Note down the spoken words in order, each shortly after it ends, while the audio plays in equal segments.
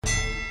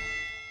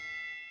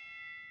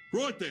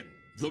Right then,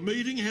 the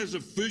meeting has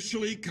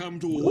officially come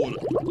to order.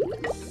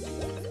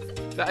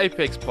 The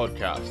Apex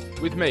Podcast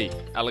with me,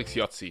 Alex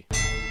Yotzi.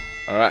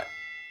 All right,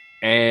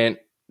 and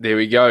there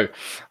we go.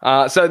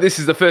 So this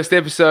is the first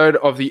episode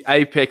of the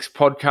Apex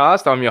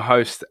Podcast. I'm your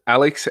host,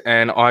 Alex,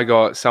 and I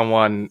got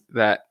someone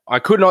that I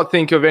could not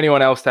think of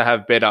anyone else to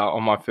have better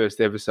on my first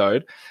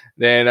episode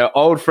than an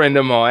old friend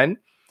of mine,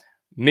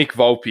 Nick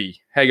Volpe.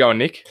 How you going,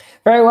 Nick?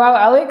 Very well,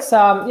 Alex.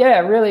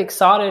 Really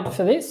excited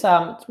for this.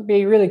 It'll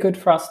be really good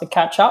for us to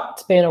catch up.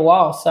 It's been a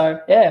while, so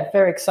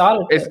very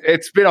excited.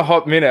 It's been a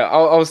hot minute.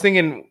 I was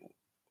thinking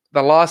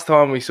the last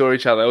time we saw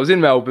each other, it was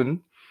in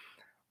Melbourne.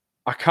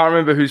 I can't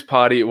remember whose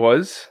party it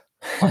was.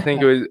 I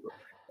think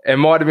it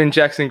might have been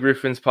Jackson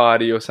Griffin's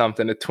party or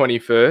something, the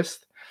 21st.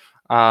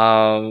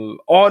 Oh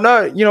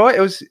no, you know what? It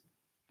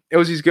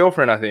was his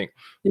girlfriend, I think.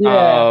 Yeah,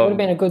 it would have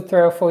been a good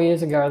 3 or 4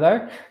 years ago,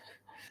 though.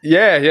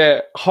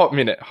 Yeah. Hot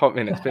minute.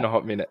 It's been a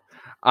hot minute.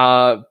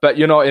 But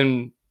you're not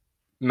in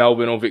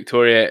Melbourne or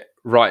Victoria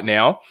right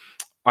now.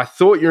 I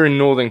thought you're in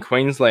Northern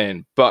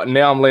Queensland, but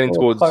now I'm leaning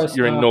towards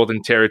you're in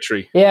Northern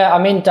Territory. Yeah,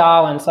 I'm in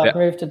Darwin, so I've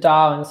moved to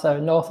Darwin, so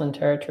Northern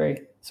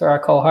Territory. That's where I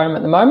call home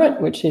at the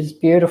moment, which is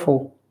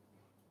beautiful.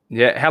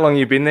 Yeah, how long have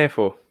you been there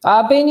for?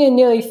 I've been here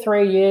nearly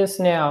 3 years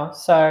now,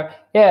 so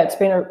yeah, it's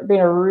been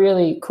a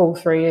really cool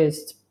 3 years.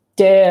 It's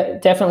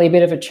definitely a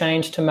bit of a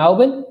change to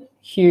Melbourne.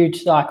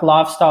 Huge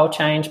lifestyle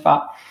change,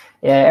 but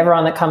yeah,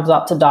 everyone that comes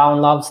up to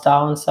Darwin loves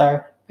Darwin, so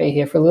be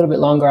here for a little bit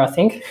longer, I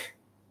think.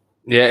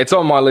 Yeah, it's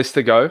on my list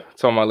to go.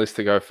 It's on my list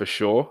to go for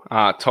sure.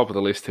 Top of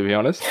the list, to be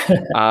honest.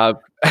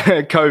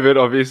 COVID,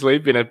 obviously,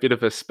 been a bit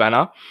of a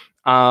spanner.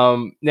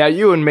 Now,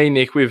 you and me,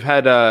 Nick, we've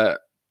had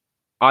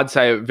I'd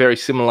say a very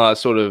similar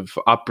sort of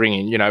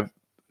upbringing. You know,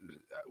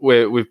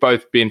 we've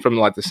both been from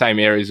the same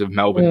areas of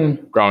Melbourne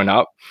growing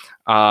up.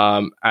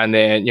 And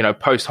then,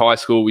 post high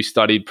school, we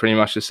studied pretty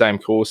much the same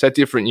course at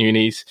different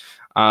unis,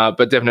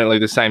 but definitely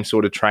the same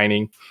sort of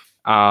training.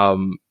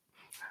 But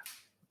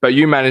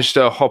you managed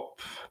to hop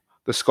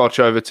the scotch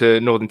over to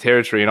Northern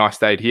Territory and I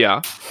stayed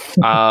here.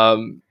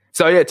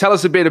 Tell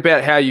us a bit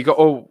about how you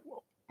got,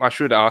 I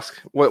should ask,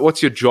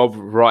 what's your job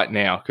right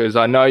now? Because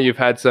I know you've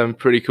had some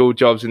pretty cool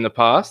jobs in the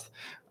past.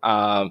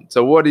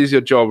 So what is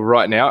your job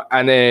right now?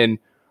 And then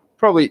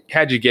probably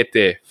how'd you get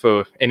there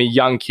for any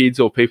young kids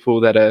or people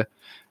that are,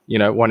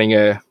 wanting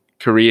a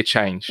career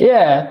change?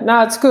 Yeah,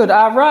 no, it's good.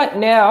 Right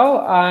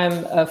now,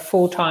 I'm a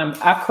full-time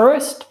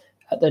aquarist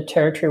at the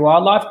Territory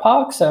Wildlife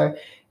Park. So,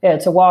 yeah,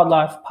 it's a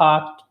wildlife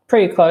park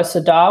pretty close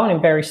to Darwin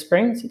in Berry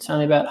Springs. It's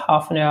only about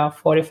half an hour,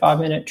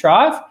 45-minute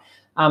drive.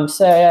 I'm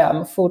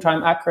a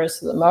full-time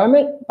aquarist at the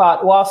moment.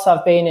 But whilst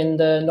I've been in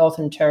the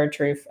Northern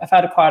Territory, I've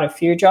had quite a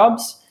few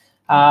jobs.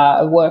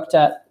 I worked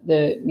at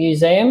the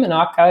museum and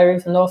art gallery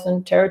of the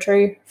Northern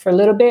Territory for a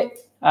little bit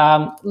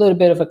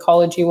of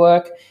ecology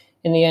work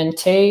in the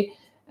NT,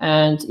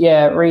 and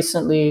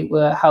recently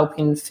we're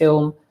helping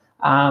film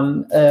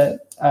a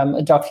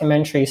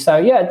documentary.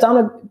 So done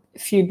a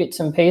few bits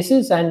and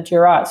pieces, and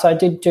you're right. So I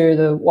did do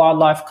the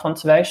wildlife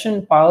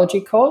conservation biology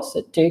course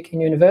at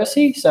Deakin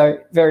University, so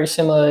very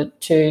similar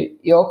to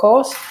your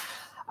course.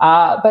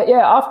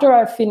 After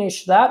I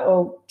finished that,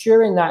 or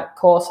during that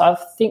course, I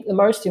think the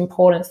most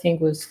important thing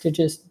was to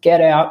just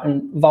get out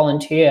and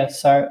volunteer.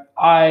 So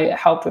I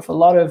helped with a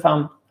lot of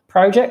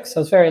projects.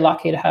 I was very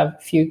lucky to have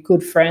a few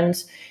good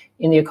friends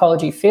in the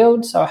ecology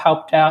field. So I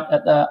helped out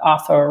at the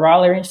Arthur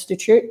O'Reilly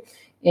Institute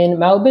in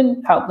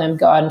Melbourne, helped them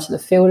go out into the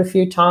field a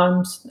few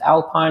times, the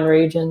Alpine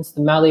regions,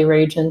 the Mallee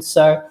regions.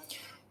 So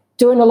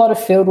doing a lot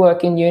of field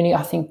work in uni,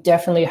 I think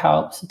definitely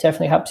helps. It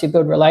definitely helps you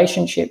build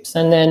relationships.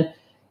 And then,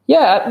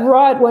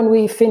 right when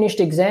we finished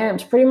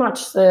exams, pretty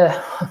much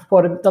the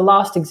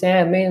last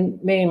exam, me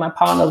and my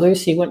partner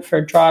Lucy went for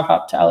a drive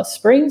up to Alice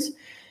Springs.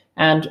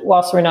 And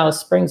whilst we're in Alice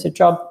Springs, a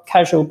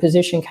casual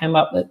position came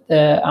up at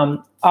the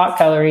art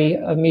gallery,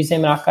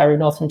 Museum and Art Gallery of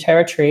Northern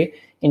Territory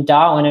in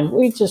Darwin. And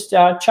we just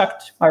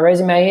chucked my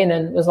resume in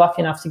and was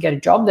lucky enough to get a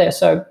job there.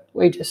 So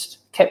we just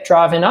kept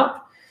driving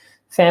up.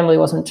 Family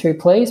wasn't too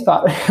pleased,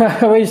 but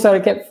we sort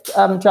of kept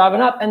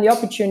driving up, and the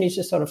opportunities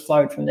just sort of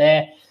flowed from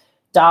there.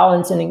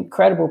 Darwin's an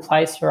incredible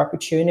place for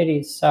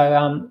opportunities.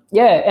 So,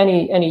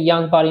 any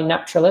young budding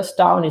naturalist,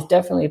 Darwin is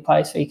definitely a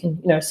place where you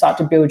can, start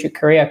to build your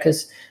career,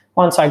 because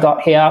once I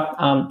got here,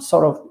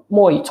 sort of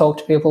more you talk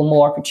to people,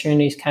 more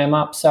opportunities came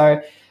up. So,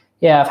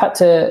 I've had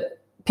to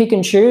pick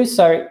and choose.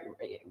 So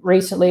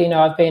recently,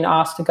 I've been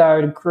asked to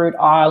go to Groot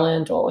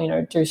Island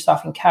or, do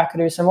stuff in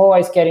Kakadu. So I'm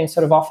always getting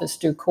sort of offers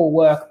to do cool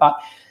work, but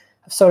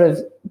I've sort of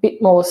a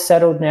bit more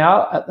settled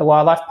now at the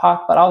wildlife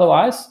park. But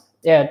otherwise,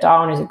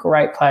 Darwin is a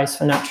great place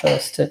for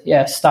naturalists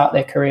to, start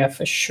their career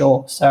for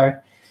sure. So,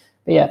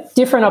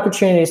 different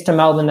opportunities to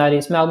Melbourne, that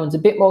is. Melbourne's a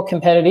bit more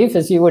competitive,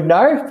 as you would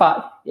know,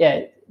 but,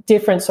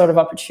 different sort of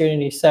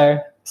opportunities. So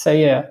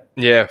yeah.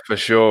 Yeah, for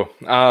sure.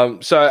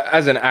 So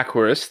as an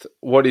aquarist,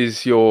 what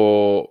is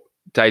your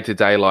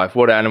day-to-day life?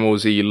 What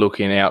animals are you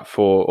looking out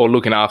for, or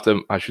looking after,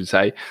 I should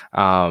say,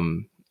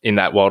 in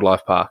that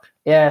wildlife park?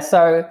 Yeah,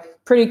 so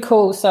pretty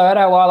cool. So at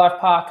our wildlife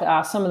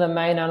park, some of the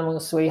main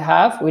animals we do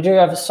have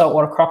a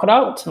saltwater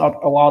crocodile. It's not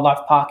a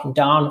wildlife park in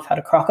Darwin. We've had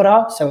a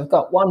crocodile. So we've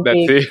got one That's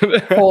big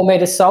it.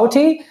 4-metre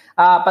salty.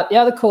 But the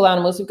other cool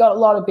animals, we've got a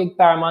lot of big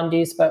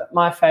barramundis, but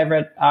my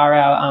favourite are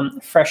our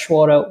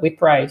freshwater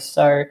whiprays.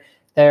 So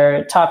they're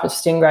a type of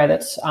stingray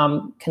that's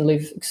can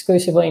live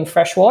exclusively in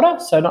fresh water,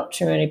 so not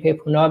too many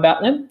people know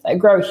about them. They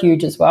grow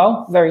huge as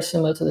well, very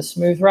similar to the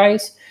smooth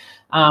rays.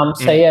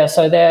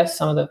 So they're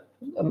some of the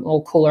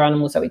more cooler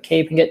animals that we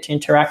keep and get to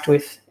interact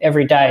with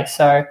every day.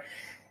 So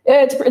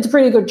yeah, it's a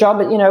pretty good job,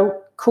 but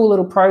cool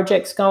little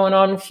projects going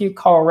on, a few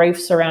coral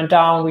reefs around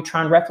Darwin we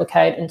try and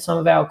replicate in some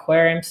of our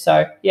aquariums.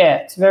 So yeah,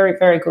 it's a very,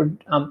 very good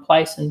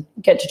place, and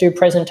get to do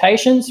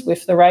presentations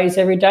with the rays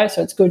every day.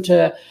 So it's good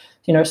to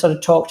sort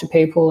of talk to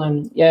people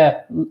and,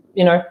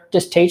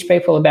 just teach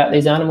people about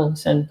these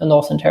animals and the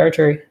Northern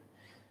Territory.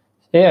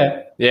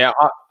 Yeah. Yeah,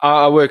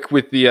 I work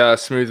with the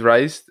smooth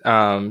rays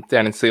down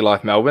in Sea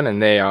Life, Melbourne, and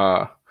they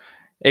are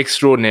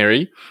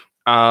extraordinary.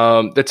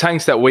 The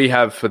tanks that we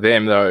have for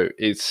them, though,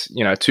 it's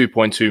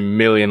 2.2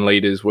 million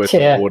litres worth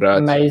of water.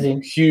 Amazing.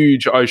 It's a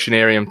huge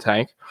oceanarium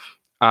tank.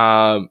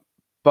 But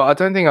I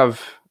don't think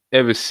I've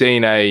ever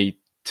seen a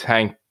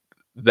tank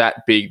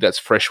that big that's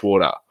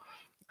freshwater.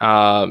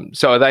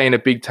 So are they in a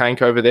big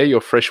tank over there,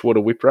 your freshwater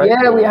whipray?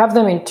 Yeah, we have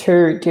them in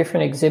 2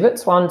 different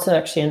exhibits. One's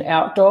actually an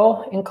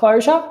outdoor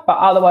enclosure, but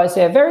otherwise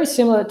they're very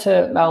similar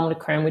to Melbourne to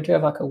Cram. We do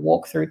have like a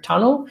walk-through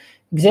tunnel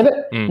exhibit.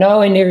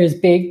 Nowhere near as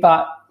big,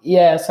 but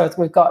yeah, so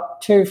we've got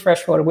 2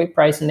 freshwater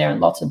whiprays in there and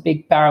lots of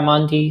big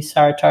barramundi,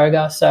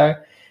 Saratoga. So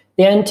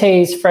the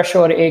NT's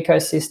freshwater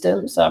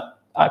ecosystems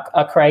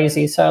are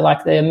crazy. So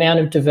like the amount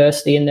of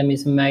diversity in them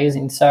is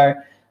amazing. So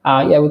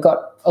we've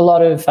got a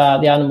lot of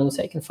the animals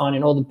that you can find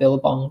in all the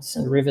billabongs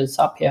and rivers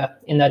up here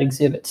in that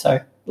exhibit. So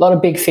a lot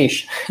of big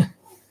fish.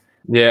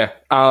 Yeah.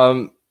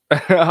 I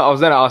was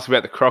going to ask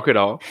about the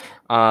crocodile.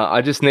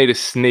 I just need to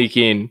sneak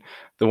in.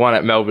 The one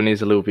at Melbourne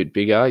is a little bit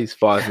bigger. He's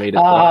 5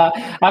 metres long.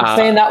 I've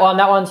seen that one.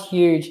 That one's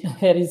huge.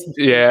 It is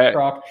a huge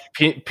croc.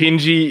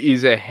 Pingy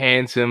is a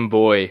handsome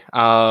boy.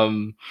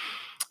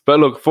 But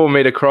look, 4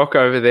 metre croc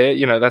over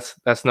there,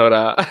 that's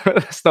not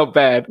that's not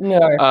bad.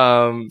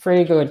 No,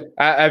 pretty good.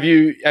 Have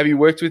you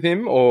worked with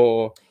him,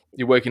 or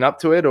you're working up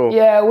to it? Or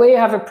yeah, we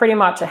have pretty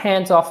much a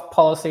hands-off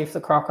policy for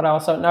the crocodile.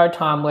 So at no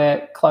time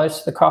we're close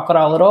to the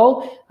crocodile at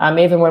all.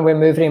 Even when we're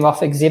moving him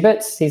off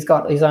exhibits, he's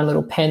got his own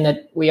little pen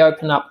that we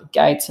open up the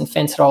gates and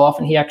fence it all off,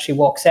 and he actually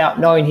walks out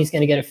knowing he's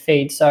going to get a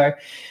feed. So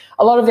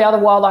a lot of the other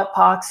wildlife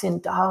parks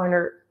in Darwin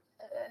are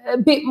a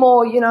bit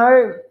more,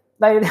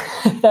 They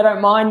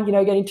don't mind,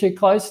 getting too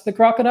close to the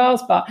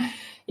crocodiles. But,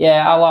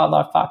 yeah, our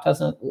wildlife park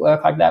doesn't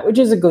work like that, which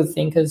is a good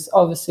thing, because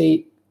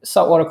obviously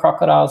saltwater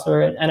crocodiles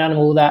are an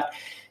animal that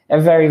are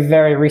very,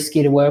 very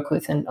risky to work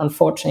with, and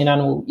unfortunately an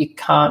animal you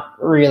can't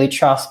really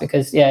trust,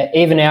 because,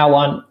 even our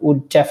one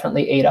would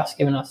definitely eat us,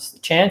 given us the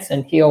chance.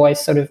 And he always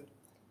sort of,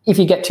 if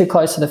you get too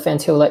close to the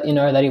fence, he'll let you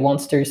know that he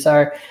wants to.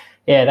 So,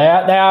 yeah,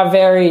 they are a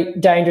very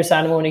dangerous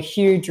animal and a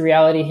huge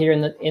reality here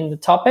in the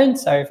top end.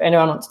 So if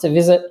anyone wants to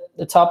visit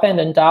the top end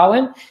in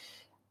Darwin,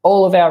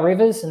 all of our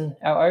rivers and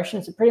our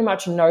oceans are pretty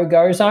much a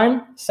no-go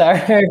zone. So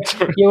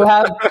you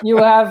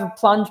have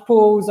plunge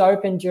pools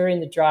open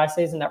during the dry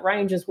season. That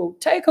rangers will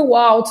take a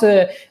while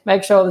to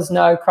make sure there's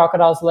no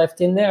crocodiles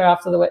left in there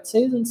after the wet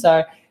season.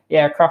 So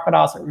yeah,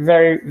 crocodiles are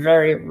very,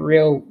 very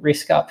real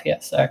risk up here.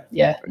 So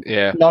yeah,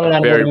 not an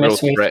animal to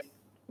mess with. Threat.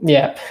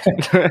 Yeah.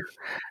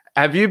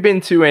 Have you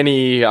been to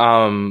any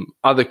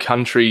other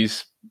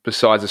countries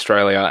besides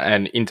Australia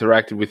and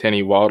interacted with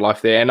any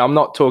wildlife there? And I'm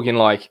not talking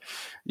like,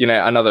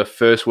 another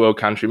first world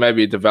country,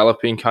 maybe a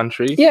developing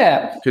country.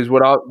 Yeah. Because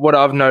what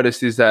I've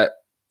noticed is that,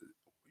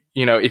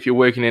 if you're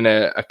working in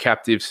a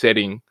captive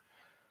setting,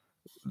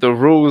 the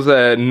rules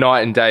are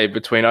night and day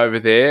between over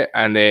there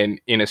and then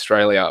in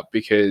Australia,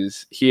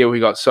 because here we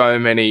got so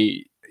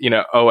many,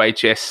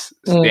 OHS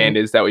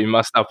standards that we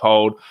must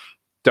uphold.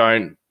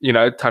 Don't,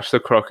 touch the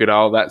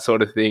crocodile, that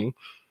sort of thing.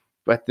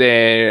 But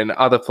then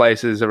other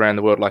places around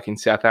the world, like in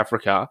South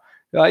Africa,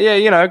 they're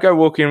like, go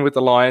walk in with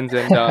the lions,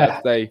 and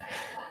if they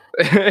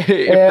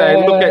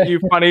look at you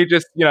funny,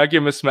 just, give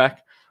them a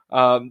smack.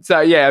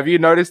 Have you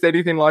noticed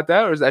anything like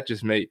that, or is that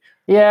just me?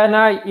 Yeah,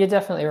 no, you're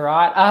definitely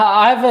right.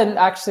 I haven't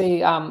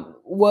actually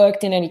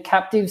worked in any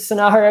captive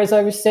scenarios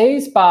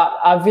overseas, but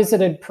I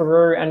visited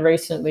Peru and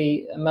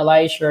recently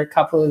Malaysia a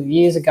couple of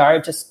years ago,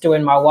 just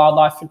doing my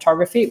wildlife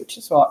photography, which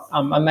is what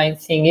my main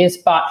thing is.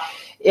 But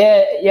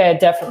yeah,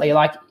 definitely.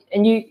 Like,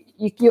 and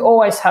you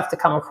always have to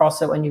come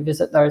across it when you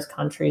visit those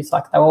countries.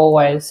 Like, they're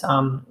always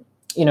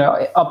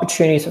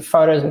opportunities for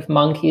photos with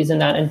monkeys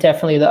and that, and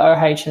definitely the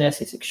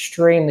OHS is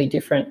extremely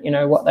different.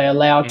 What they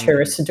allow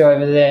tourists to do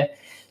over there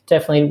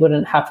definitely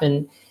wouldn't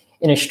happen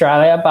in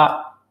Australia,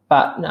 but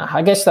no,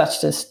 I guess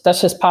that's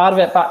just part of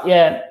it. But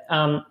yeah,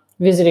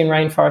 visiting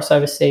rainforests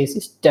overseas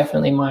is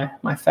definitely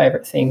my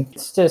favorite thing.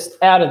 It's just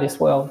out of this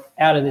world.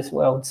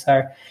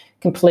 So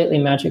completely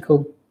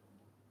magical.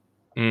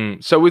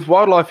 So with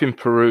wildlife in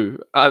Peru,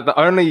 the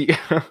only,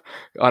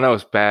 I know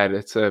it's bad,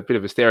 it's a bit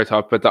of a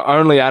stereotype, but the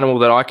only animal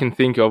that I can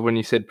think of when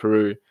you said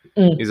Peru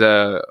is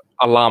a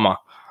llama.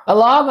 A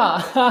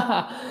llama.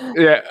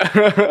 Yeah.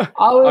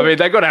 I mean,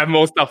 they got to have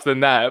more stuff than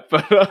that,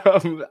 but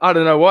I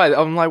don't know why.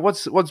 I'm like,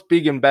 what's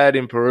big and bad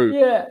in Peru?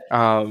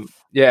 Yeah.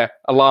 Yeah,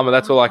 a llama,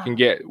 that's all I can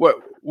get.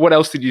 What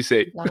else did you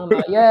see?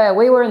 Llama. Yeah,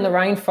 we were in the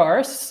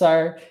rainforest,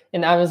 so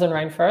in the Amazon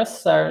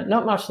rainforest, so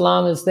not much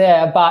llamas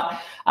there, but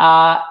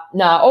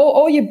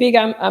all your big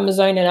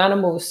Amazonian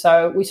animals.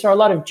 So we saw a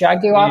lot of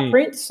jaguar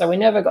prints, so we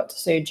never got to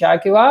see a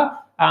jaguar.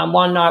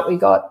 One night we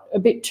got a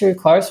bit too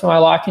close for my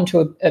liking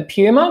to a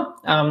puma.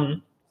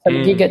 So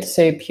we did get to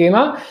see a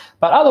puma,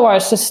 but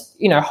otherwise just,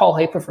 a whole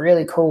heap of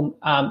really cool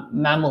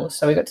mammals.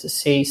 So we got to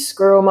see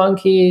squirrel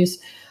monkeys.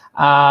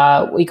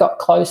 We got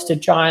close to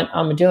giant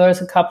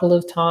armadillos a couple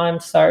of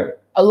times. So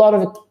a lot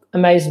of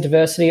amazing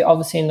diversity,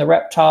 obviously in the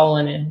reptile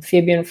and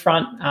amphibian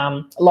front.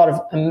 A lot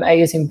of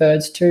amazing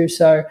birds too.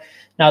 So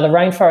now the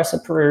rainforest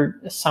of Peru,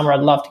 this summer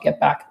I'd love to get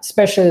back,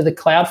 especially the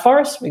cloud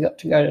forest. We got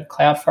to go to the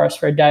cloud forest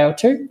for a day or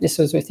two. This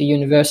was with a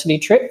university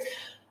trip.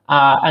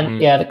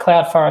 The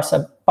cloud forests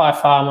are by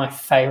far my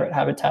favorite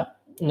habitat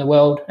in the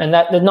world. And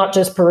that not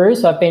just Peru.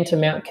 So I've been to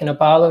Mount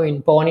Kinabalu in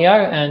Borneo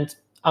and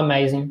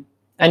amazing.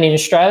 And in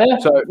Australia,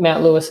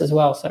 Mount Lewis as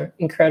well. So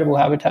incredible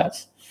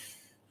habitats.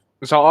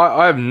 So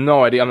I have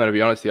no idea. I'm going to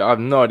be honest here. I have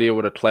no idea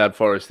what a cloud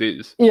forest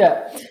is.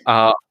 Yeah.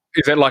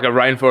 Is it like a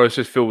rainforest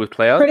just filled with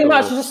clouds? Pretty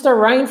much just a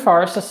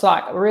rainforest, just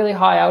like really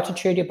high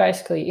altitude. You're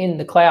basically in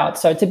the clouds.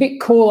 So it's a bit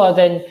cooler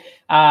than,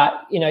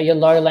 your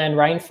lowland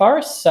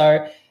rainforest.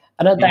 So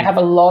they have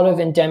a lot of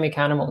endemic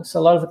animals. So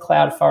a lot of the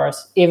cloud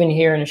forests, even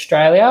here in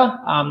Australia,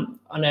 on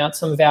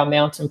some of our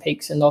mountain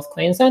peaks in North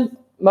Queensland,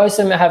 most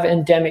of them have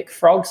endemic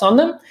frogs on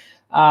them.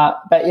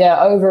 But yeah,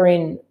 over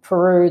in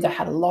Peru, they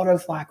had a lot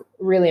of like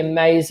really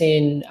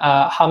amazing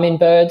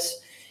hummingbirds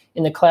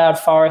in the cloud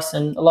forest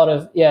and a lot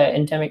of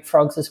endemic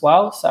frogs as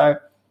well. So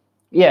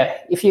yeah,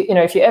 if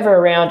you're ever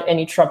around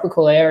any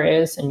tropical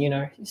areas and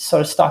you're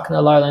sort of stuck in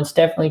the lowlands,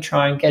 definitely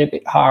try and get a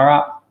bit higher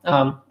up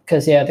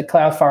because the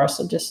cloud forests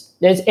are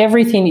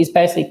everything is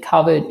basically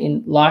covered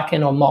in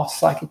lichen or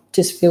moss. Like it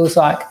just feels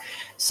like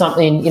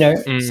something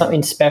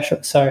something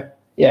special. So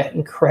yeah,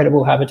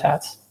 incredible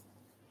habitats.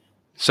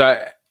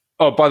 So.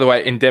 Oh, by the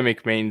way,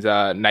 endemic means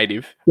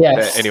native.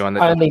 Yes, anyone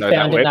that only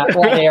found in that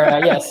one area.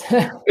 Yes.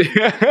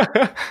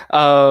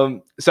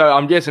 So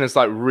I'm guessing it's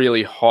like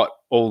really hot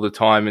all the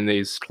time in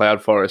these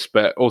cloud forests,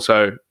 but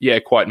also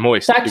quite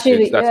moist. It's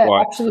actually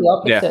actually the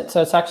opposite. Yeah.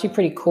 So it's actually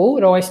pretty cool.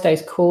 It always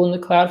stays cool in the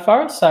cloud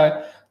forest.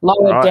 So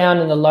lower down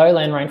in the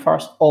lowland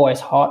rainforest, always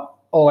hot,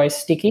 always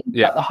sticky.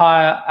 Yeah. But the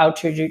higher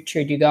altitude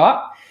you go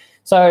up.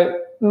 So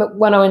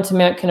when I went to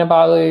Mount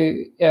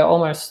Kinabalu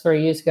almost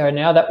 3 years ago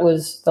now, that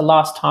was the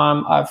last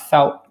time I've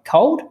felt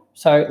cold.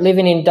 So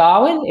living in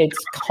Darwin, it's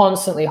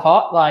constantly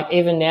hot. Like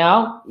even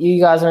now,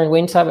 you guys are in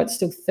winter, but it's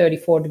still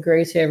 34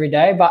 degrees here every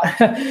day. But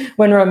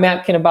when we were at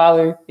Mount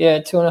Kinabalu,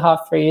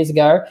 2.5-3 years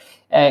ago,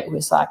 it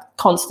was like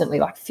constantly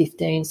like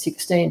 15,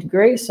 16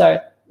 degrees.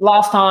 So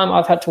last time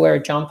I've had to wear a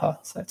jumper.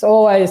 So it's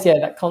always,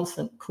 that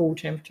constant cool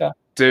temperature.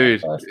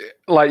 Dude,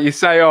 like you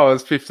say,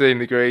 it's 15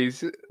 degrees.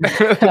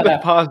 The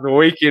past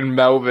week in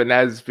Melbourne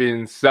has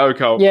been so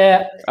cold.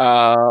 Yeah.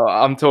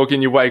 I'm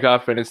talking you wake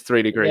up and it's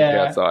 3 degrees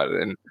outside.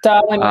 And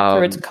Darwin went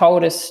through its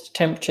coldest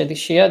temperature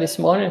this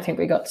morning. I think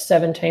we got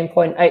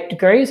 17.8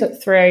 degrees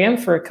at 3 a.m.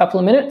 for a couple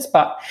of minutes.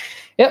 But,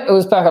 it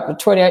was back up to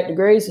 28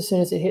 degrees as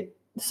soon as the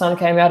sun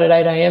came out at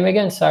 8 a.m.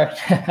 again. So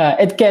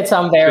it gets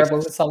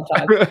unbearable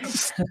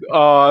sometimes.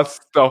 Oh,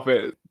 stop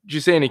it. Did you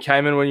see any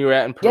caiman when you were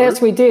out in Peru?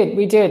 Yes, we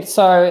did.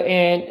 So,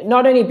 and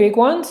not any big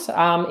ones.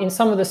 In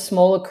some of the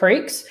smaller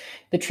creeks,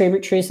 the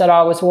tributaries that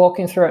I was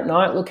walking through at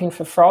night looking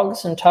for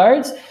frogs and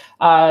toads,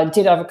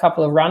 did have a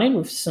couple of run-in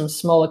with some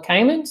smaller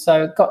caiman.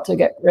 So got to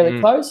get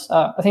really close.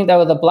 I think they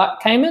were the black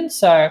caiman.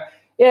 So,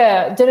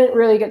 didn't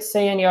really get to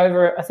see any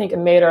over, I think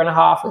 1.5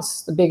 meters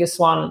was the biggest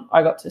one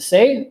I got to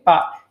see.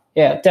 But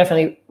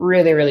definitely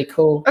really, really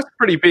cool. That's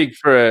pretty big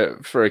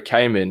for a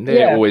caiman.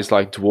 They're always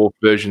like dwarf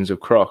versions of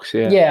crocs, So,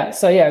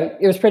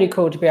 it was pretty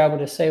cool to be able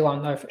to see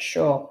one, though, for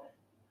sure.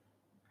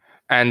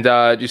 And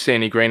did you see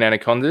any green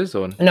anacondas?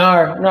 Or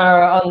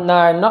No,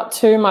 not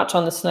too much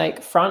on the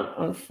snake front,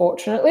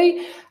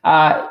 unfortunately.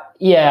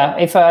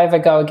 If I ever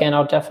go again,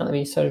 I'll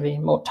definitely be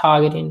more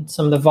targeting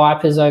some of the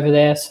vipers over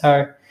there.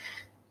 So,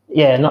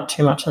 not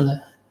too much on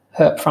the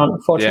herp front,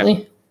 unfortunately.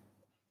 Yeah.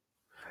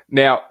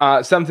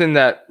 Now, something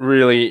that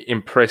really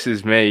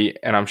impresses me,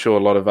 and I'm sure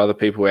a lot of other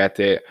people out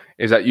there,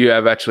 is that you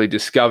have actually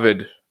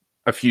discovered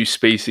a few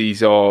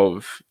species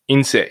of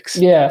insects.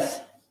 Yes.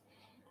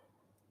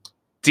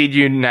 Did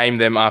you name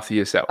them after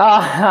yourself?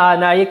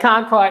 No, you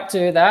can't quite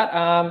do that.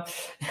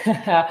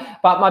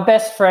 But my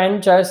best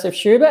friend, Joseph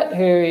Schubert,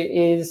 who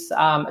is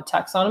a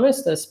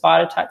taxonomist, a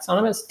spider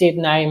taxonomist, did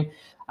name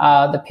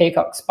the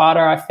peacock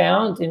spider I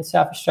found in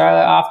South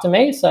Australia after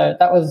me. So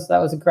that was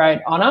a great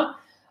honour.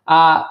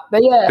 But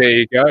there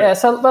you go. Yeah.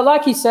 So, but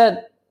like you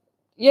said,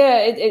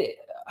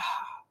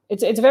 it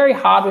it's very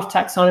hard with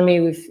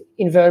taxonomy with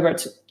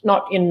invertebrates,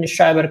 not in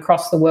Australia but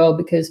across the world,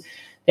 because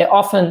they're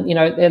often,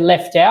 they're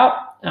left out.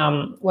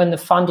 When the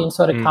funding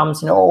sort of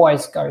comes, it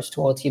always goes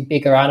towards your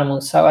bigger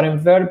animals. So our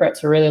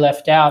invertebrates are really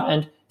left out,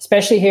 and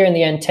especially here in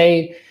the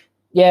NT,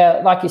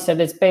 like you said,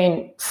 there's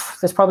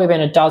probably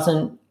been a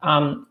dozen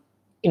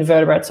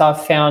invertebrates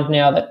I've found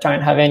now that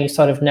don't have any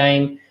sort of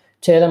name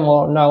to them,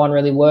 or no one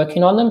really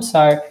working on them.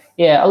 So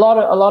a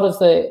lot of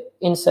the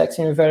insects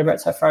and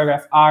invertebrates I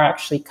photograph are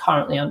actually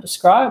currently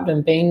undescribed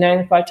and being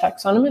named by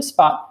taxonomists,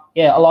 but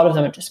a lot of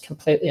them are just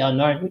completely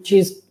unknown, which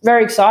is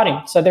very exciting.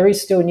 So there is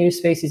still new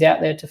species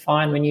out there to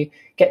find when you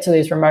get to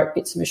these remote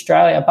bits of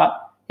Australia,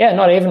 but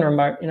not even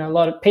remote. A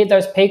lot of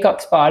those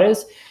peacock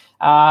spiders,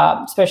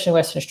 especially in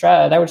Western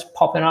Australia, they were just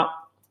popping up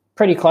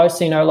pretty close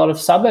to, a lot of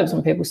suburbs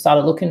when people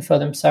started looking for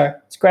them. So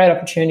it's a great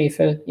opportunity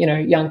for,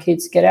 young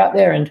kids to get out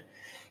there and,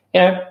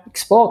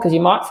 explore, because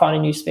you might find a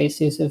new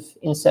species of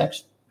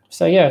insect.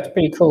 So, it's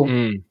pretty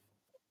cool.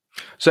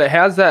 So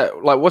how's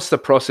that, what's the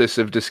process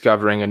of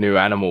discovering a new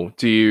animal?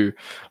 Do you,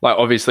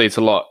 obviously it's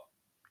a lot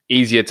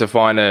easier to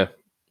find a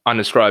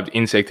undescribed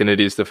insect than it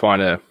is to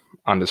find a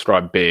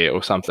undescribed bear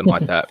or something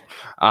like that.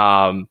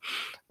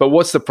 But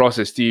what's the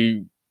process? Do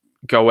you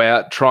go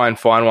out, try and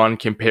find one,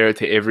 compare it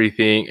to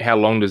everything? How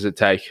long does it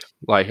take?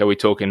 Are we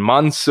talking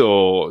months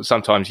or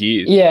sometimes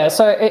years? Yeah,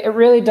 so it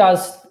really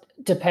does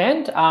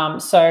depend.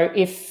 So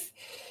if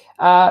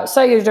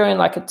say you're doing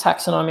a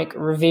taxonomic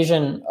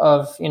revision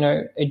of,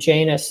 a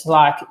genus,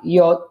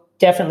 you're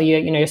definitely,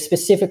 you're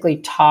specifically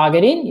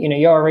targeting,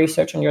 you're a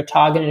researcher and you're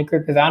targeting a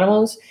group of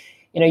animals,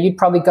 you'd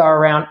probably go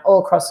around all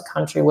across the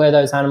country where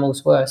those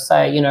animals were,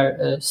 say,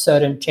 a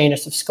certain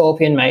genus of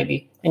scorpion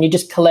maybe, and you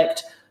just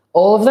collect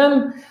all of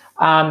them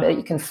that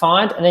you can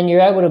find, and then you're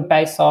able to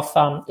base off,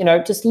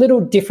 just little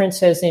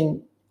differences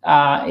in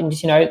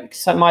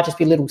so it might just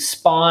be little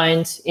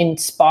spines in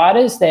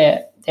spiders,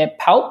 their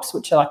palps,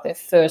 which are their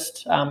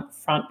first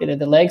front bit of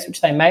the legs, which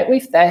they mate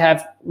with, they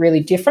have really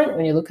different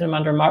when you look at them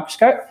under a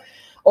microscope.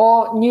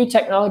 Or new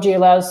technology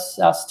allows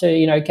us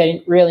to,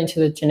 get really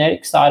into the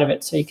genetic side of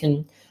it, so you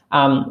can,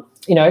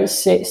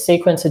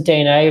 sequence the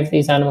DNA of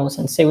these animals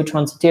and see which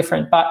ones are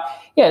different. But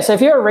so if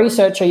you're a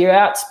researcher, you're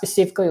out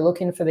specifically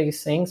looking for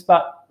these things.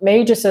 But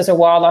me, just as a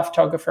wildlife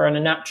photographer and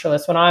a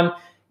naturalist, when I'm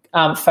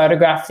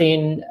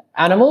photographing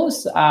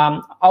animals,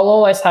 I'll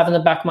always have in the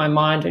back of my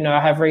mind, I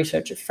have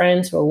researcher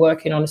friends who are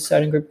working on a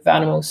certain group of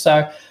animals.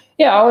 So,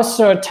 I always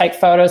sort of take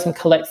photos and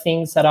collect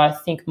things that I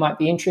think might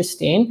be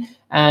interesting.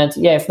 And,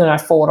 if then I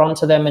forward on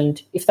to them.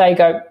 And if they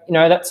go,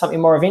 that's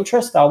something more of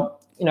interest, I'll,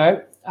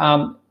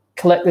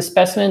 collect the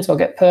specimens or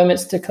get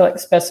permits to collect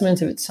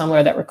specimens if it's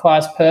somewhere that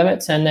requires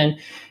permits. And then,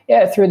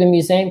 through the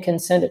museum can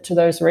send it to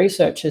those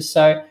researchers.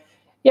 So,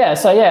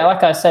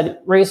 like I said,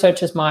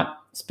 researchers might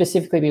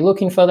specifically be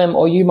looking for them,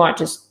 or you might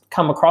just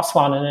come across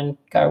one and then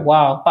go,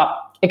 wow. But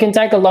it can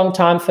take a long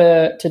time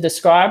to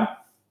describe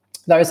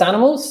those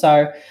animals.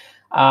 So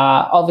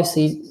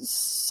obviously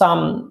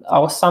some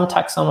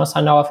taxonomists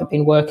I know of have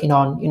been working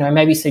on,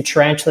 maybe say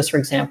tarantulas, for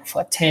example,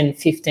 for 10,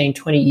 15,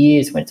 20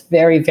 years, when it's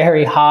very,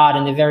 very hard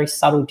and there are very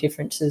subtle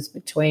differences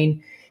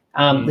between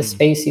the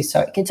species.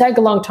 So it can take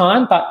a long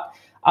time, but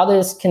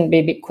others can be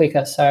a bit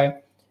quicker. So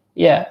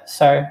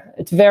so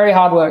it's very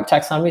hard work,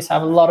 taxonomy. So I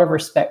have a lot of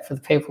respect for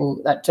the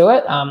people that do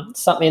it.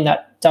 Something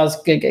that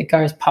it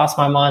goes past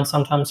my mind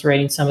sometimes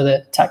reading some of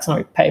the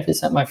taxonomic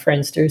papers that my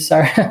friends do. So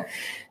a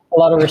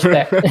lot of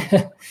respect.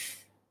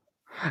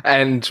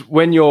 And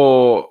when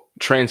you're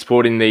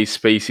transporting these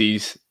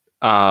species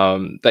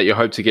that you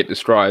hope to get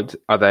described,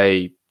 are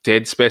they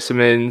dead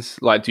specimens?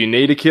 Do you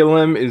need to kill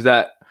them? Is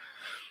that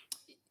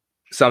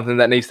something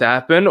that needs to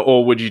happen,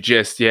 or would you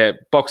just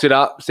box it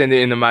up, send it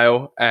in the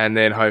mail, and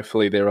then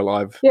hopefully they're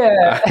alive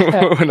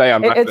when they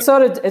unwrap it? It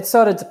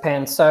sort of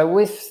depends. So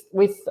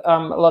with a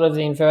lot of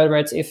the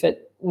invertebrates, if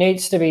it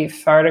needs to be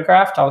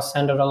photographed, I'll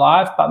send it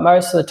alive, but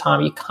most of the time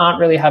you can't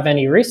really have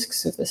any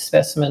risks if the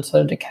specimen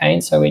sort of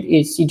decaying, so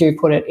you do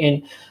put it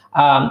in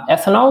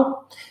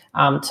ethanol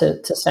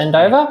to send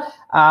over.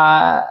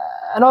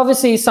 And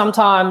obviously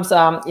sometimes,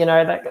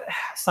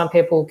 some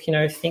people,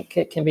 think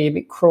it can be a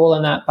bit cruel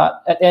in that,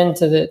 but at the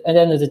end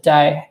of the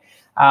day,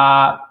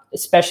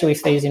 especially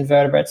with these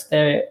invertebrates,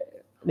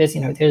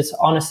 there's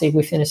honestly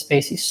within a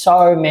species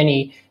so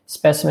many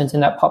specimens in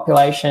that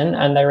population,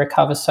 and they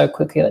recover so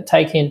quickly that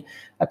taking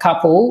a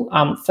couple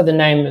for the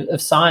name of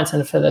science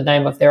and for the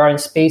name of their own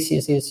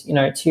species is,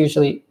 it's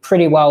usually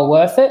pretty well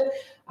worth it.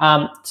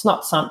 It's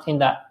not something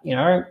that,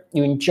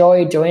 you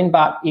enjoy doing,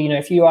 but,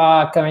 if you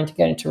are going to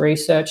get into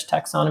research,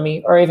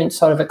 taxonomy, or even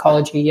sort of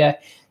ecology, you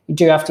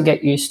do have to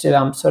get used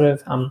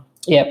to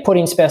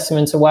putting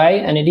specimens away.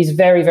 And it is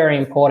very, very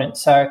important.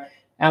 So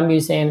our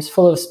museum's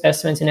full of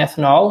specimens in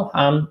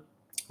ethanol.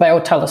 They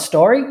all tell a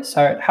story.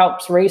 So it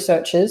helps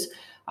researchers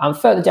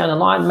further down the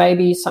line,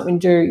 maybe something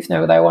to do if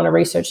they want to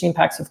research the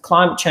impacts of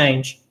climate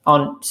change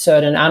on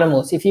certain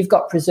animals. If you've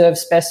got preserved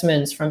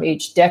specimens from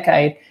each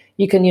decade,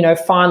 you can,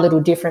 find little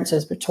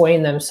differences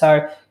between them. So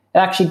it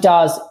actually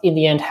does, in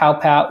the end,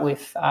 help out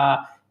with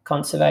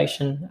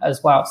conservation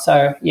as well.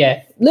 So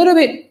yeah,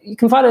 you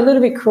can find it a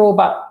little bit cruel,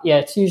 but yeah,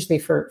 it's usually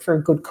for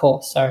a good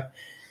cause. So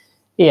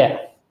yeah.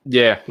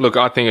 Yeah, look,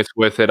 I think it's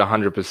worth it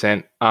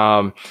 100%.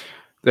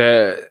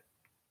 The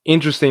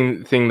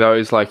interesting thing though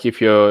is like if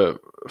you're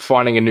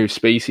finding a new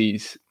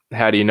species,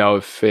 how do you know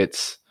if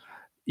it's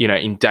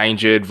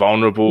endangered,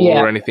 vulnerable,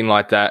 or anything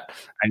like that?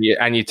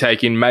 And you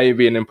take in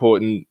maybe an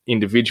important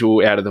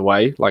individual out of the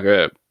way, like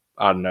I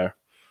don't know,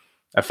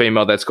 a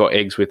female that's got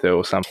eggs with her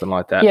or something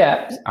like that.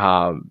 Yeah.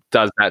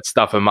 Does that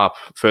stuff them up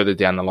further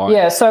down the line?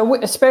 Yeah. So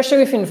especially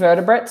with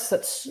invertebrates,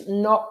 that's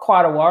not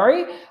quite a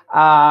worry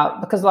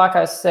because, like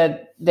I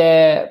said,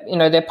 their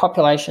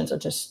populations are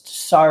just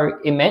so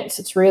immense.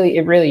 It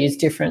really is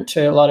different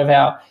to a lot of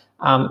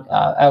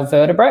our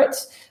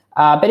vertebrates.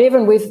 But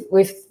even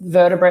with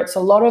vertebrates, a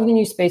lot of the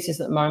new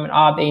species at the moment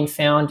are being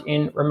found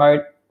in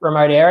remote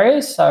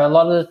areas. So a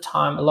lot of the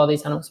time, a lot of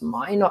these animals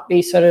might not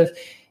be sort of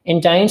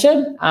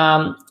endangered.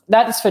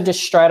 That's for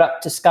just straight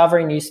up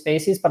discovering new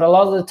species, but a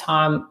lot of the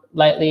time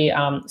lately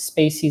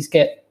species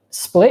get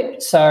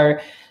split. So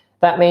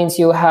that means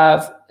you'll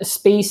have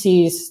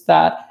species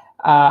that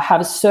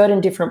have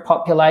certain different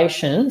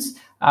populations,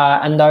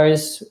 and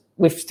those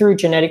through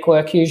genetic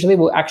work usually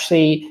will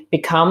actually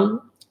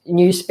become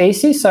new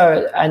species.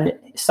 So, and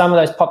some of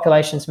those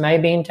populations may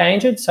be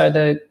endangered. So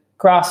the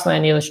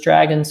grassland earless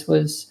dragons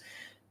was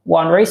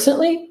one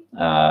recently.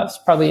 It's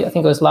probably, I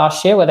think it was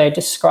last year, where they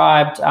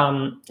described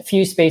a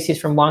few species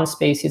from one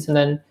species, and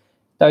then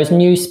those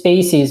new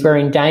species were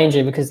in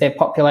danger because their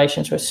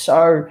populations were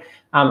so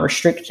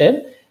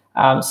restricted.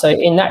 So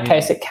in that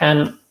case, it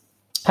can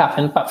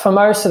happen. But for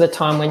most of the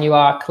time, when you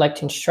are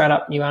collecting straight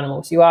up new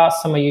animals, you are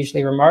somewhere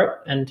usually remote,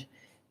 and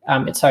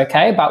it's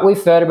okay. But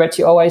with vertebrates,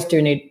 you always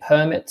do need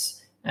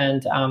permits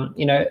and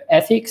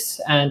ethics,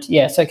 and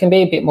so it can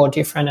be a bit more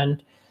different.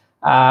 And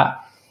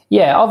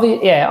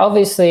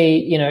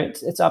obviously,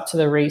 it's up to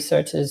the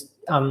researcher's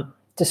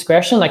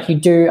discretion. Like, you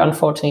do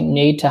unfortunately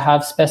need to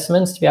have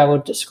specimens to be able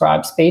to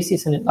describe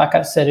species, and like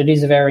I said, it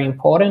is very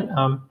important.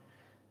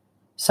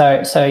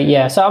 So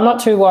I'm not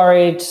too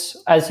worried,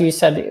 as you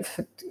said, if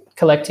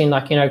collecting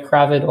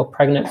gravid or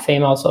pregnant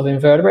females of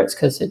invertebrates,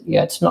 because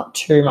it's not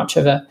too much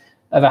of a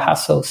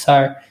hassle.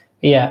 So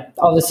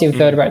obviously with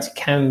vertebrates it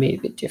can be a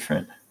bit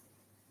different.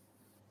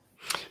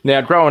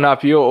 Now, growing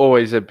up, you're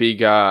always a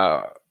big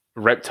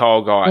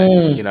reptile guy.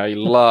 You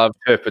love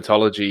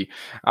herpetology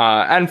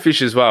and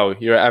fish as well.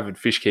 You're an avid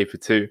fish keeper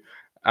too.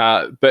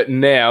 But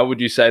now,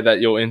 would you say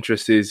that your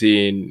interest is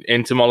in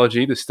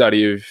entomology, the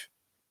study of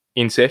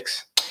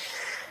insects?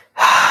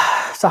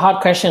 It's a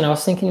hard question. I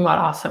was thinking you might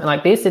ask something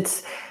like this.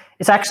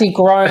 It's actually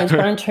grown. It's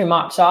grown too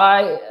much.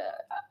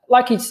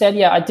 Like you said,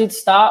 I did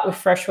start with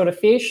freshwater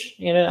fish.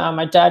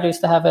 My dad used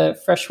to have a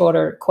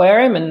freshwater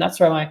aquarium, and that's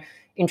where my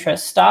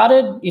interest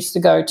started. Used to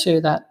go to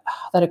that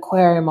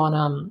aquarium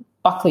on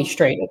Buckley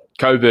Street.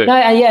 Coburg. No,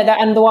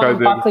 and the one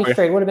Coburg on Buckley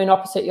Street would have been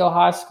opposite your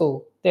high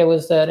school. There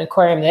was an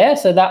aquarium there,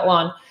 so that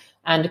one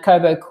and the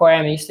Coburg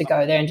Aquarium, I used to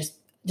go there and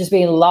just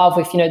be in love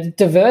with the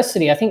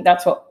diversity. I think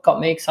that's what got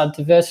me excited,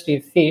 diversity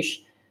of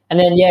fish. And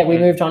then we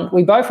moved on.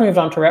 We both moved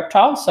on to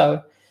reptiles.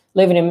 So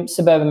living in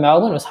suburban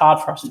Melbourne, it was hard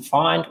for us to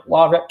find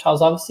wild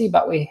reptiles, obviously,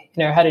 but we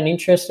had an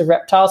interest in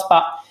reptiles.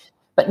 But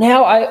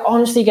now I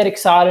honestly get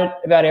excited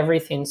about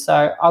everything.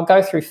 So I'll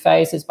go through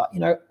phases, but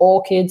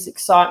orchids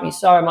excite me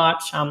so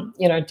much.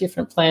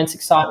 Different plants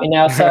excite me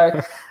now.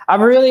 So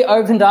I've really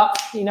opened up.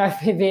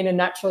 Being a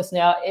naturalist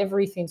now,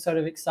 everything sort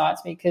of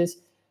excites me, because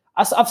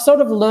I've sort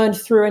of learned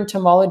through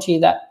entomology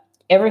that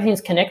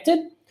everything's connected.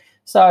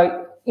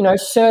 So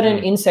certain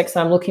insects that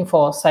I'm looking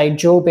for, say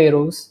jewel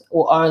beetles,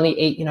 will only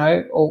eat,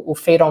 or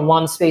feed on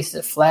one species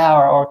of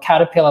flower, or a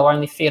caterpillar will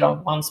only feed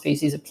on one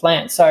species of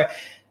plant. So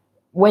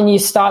when you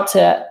start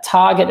to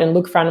target and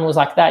look for animals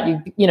like that,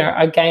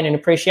 I gain an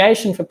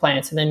appreciation for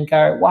plants, and then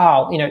go,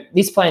 wow,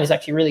 this plant is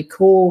actually really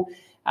cool.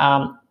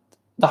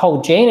 The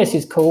whole genus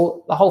is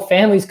cool. The whole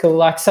family's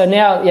cool. So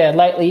now,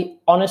 lately,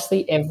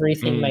 honestly,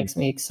 everything makes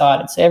me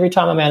excited. So every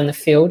time I'm out in the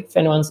field, if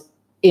anyone's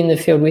in the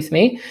field with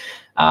me,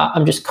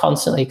 I'm just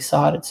constantly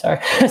excited. So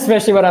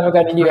especially when I'm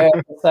going to new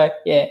areas. So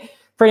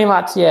pretty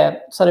much,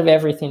 sort of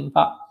everything.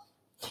 But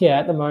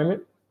at the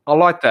moment, I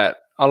like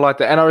that,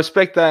 and I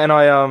respect that.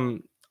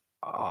 And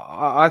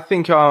I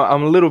think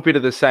I'm a little bit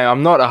of the same.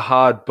 I'm not a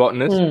hard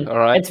botanist. All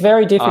right, it's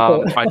very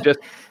difficult.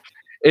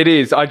 It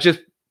is. I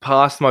just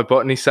passed my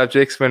botany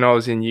subjects when I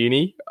was in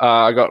uni.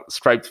 I got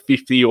scraped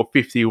 50 or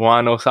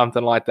 51 or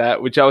something like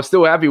that, which I was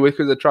still happy with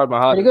because I tried my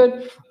hardest. Pretty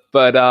good.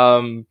 But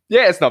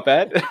it's not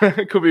bad.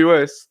 It could be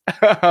worse.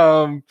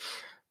 But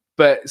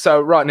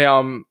so right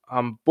now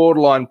I'm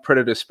borderline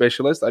predator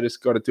specialist. I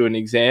just got to do an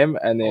exam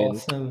and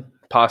then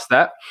pass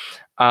that.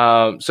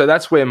 So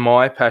that's where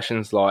my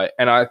passions lie.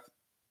 And I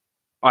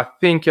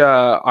think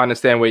I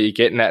understand where you're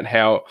getting at,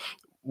 how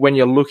when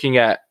you're looking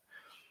at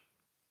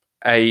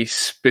a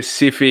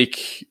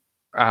specific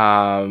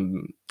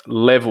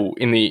level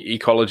in the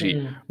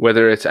ecology,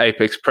 whether it's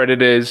apex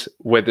predators,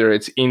 whether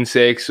it's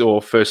insects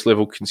or first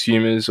level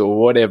consumers or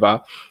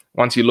whatever,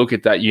 once you look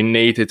at that, you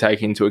need to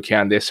take into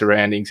account their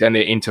surroundings and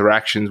their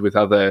interactions with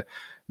other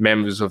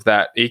members of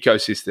that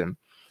ecosystem.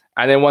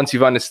 And then once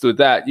you've understood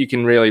that, you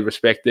can really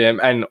respect them.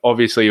 And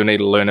obviously you'll need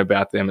to learn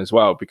about them as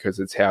well, because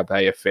it's how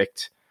they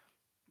affect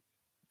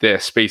the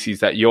species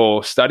that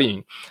you're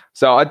studying.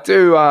 So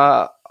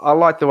I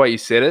like the way you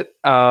said it.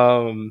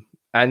 And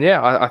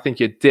yeah, I think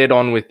you're dead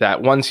on with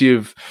that. Once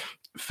you've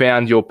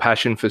found your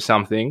passion for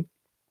something,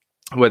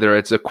 whether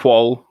it's a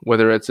quoll,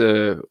 whether it's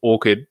a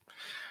orchid,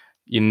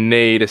 you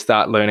need to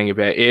start learning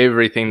about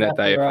everything that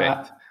they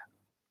affect. Right.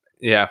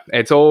 Yeah,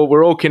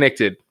 we're all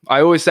connected.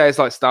 I always say it's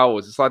like Star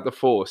Wars. It's like the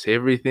Force.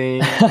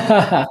 Everything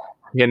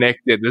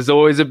connected. There's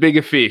always a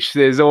bigger fish.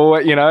 There's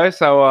always,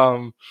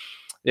 so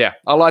yeah,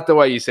 I like the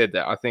way you said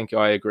that. I think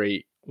I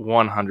agree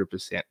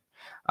 100%.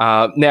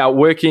 Now,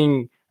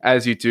 working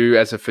as you do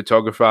as a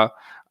photographer,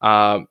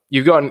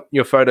 you've gotten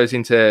your photos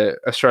into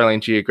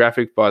Australian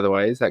Geographic, by the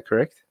way. Is that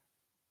correct?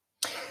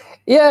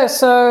 Yeah,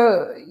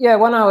 so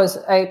when I was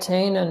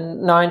 18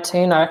 and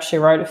 19, I actually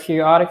wrote a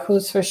few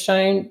articles for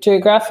Australian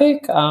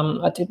Geographic.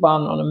 I did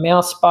one on a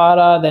mouse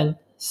spider, then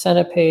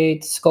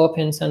centipedes,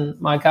 scorpions, and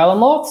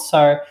megalomorphs.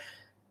 So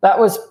that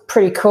was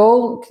pretty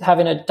cool,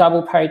 having a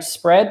double-page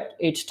spread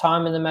each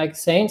time in the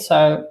magazine.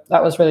 So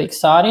that was really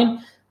exciting.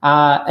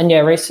 And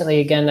recently,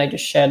 again, they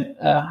just shared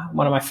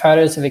one of my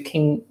photos of a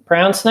king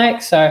brown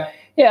snake. So,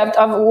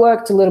 I've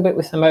worked a little bit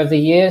with them over the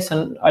years,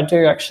 and I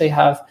do actually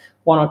have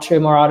one or two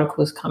more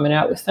articles coming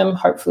out with them,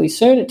 hopefully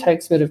soon. It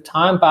takes a bit of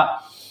time,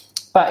 but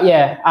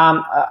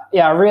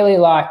I really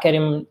like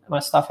getting my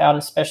stuff out,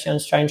 especially on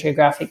Australian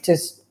Geographic.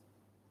 Just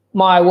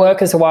my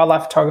work as a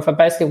wildlife photographer,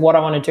 basically what I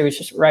want to do is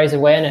just raise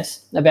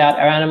awareness about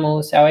our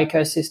animals, our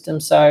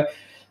ecosystem. So,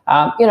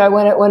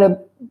 when a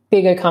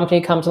bigger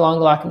company comes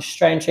along like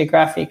Australian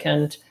Geographic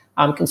and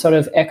can sort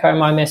of echo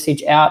my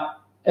message out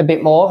a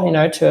bit more,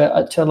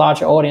 to a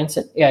larger audience,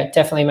 it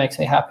definitely makes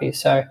me happy.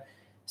 So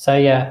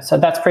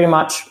that's pretty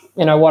much,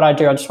 what I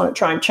do. I just want to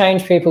try and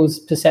change people's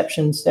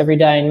perceptions every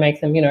day and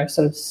make them,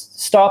 sort of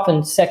stop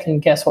and second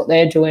guess what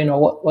they're doing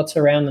or what's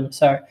around them.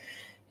 So,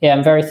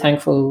 I'm very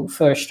thankful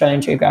for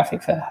Australian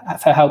Geographic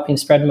for helping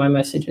spread my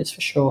messages,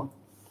 for sure.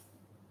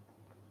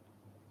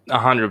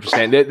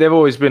 100%. They've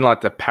always been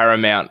like the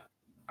paramount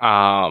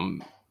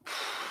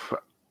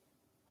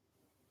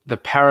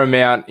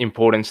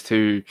importance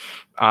to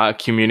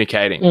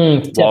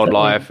communicating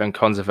wildlife and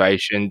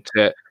conservation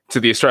to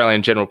the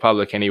Australian general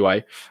public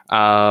anyway.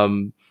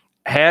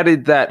 How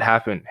did that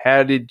happen?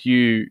 How did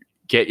you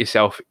get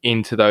yourself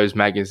into those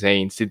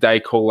magazines? Did they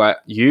call out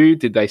you?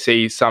 Did they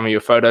see some of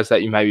your photos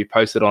that you maybe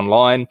posted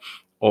online?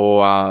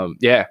 Or, how'd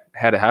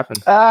it happen?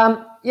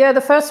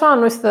 The first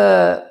one was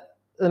the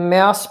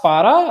mouse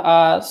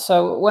spider.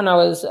 So when I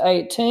was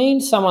 18,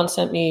 someone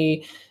sent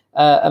me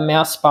a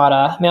mouse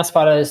spider. Mouse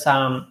spider is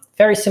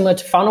very similar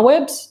to funnel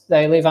webs.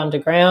 They live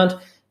underground.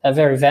 They're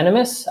very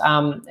venomous,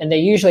 and they're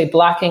usually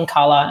black in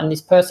color. And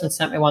this person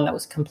sent me one that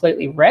was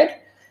completely red.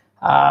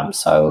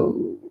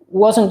 So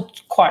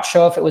wasn't quite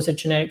sure if it was a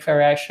genetic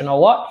variation or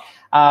what.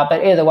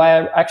 But either way,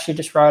 I actually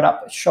just wrote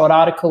up a short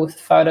article with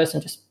photos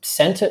and just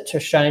sent it to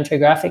Australian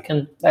Geographic,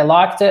 and they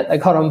liked it. They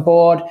got on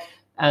board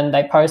and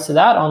they posted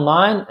that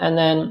online. And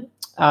then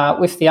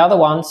with the other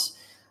ones,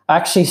 I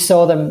actually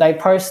saw them. They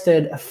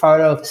posted a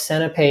photo of a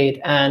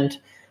centipede, and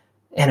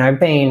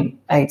being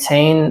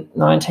 18,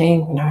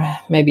 19,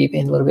 maybe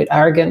being a little bit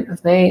arrogant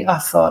of me, I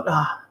thought,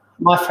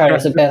 my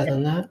photos are better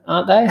than that,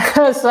 aren't they?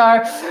 So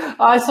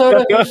I sort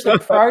of just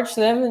approached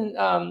them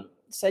and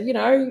said,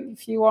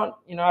 if you want,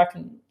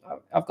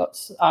 I've got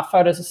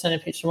photos of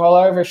centipedes from all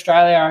over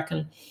Australia. I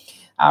can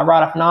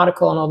write up an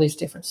article on all these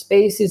different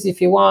species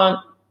if you want.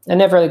 They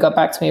never really got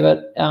back to me,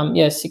 but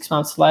 6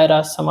 months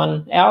later,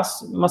 someone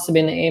else, must have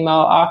been the email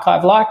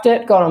archive, liked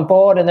it, got on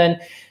board, and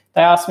then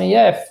they asked me,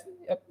 if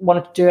I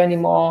wanted to do any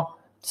more.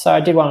 So I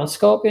did one on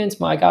scorpions,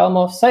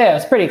 megalomorphs. So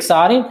it's pretty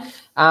exciting.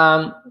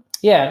 And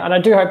I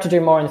do hope to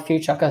do more in the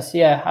future because,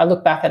 I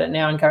look back at it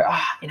now and go,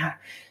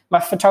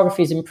 my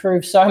photography's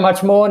improved so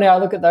much more now. I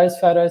look at those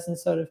photos and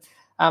sort of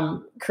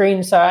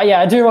cringe. So,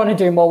 I do want to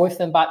do more with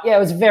them. But, it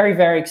was very,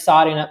 very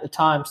exciting at the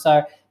time.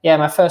 So,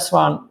 my first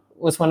one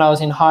was when I was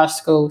in high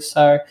school.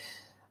 So,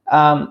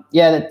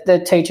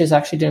 the teachers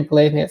actually didn't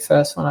believe me at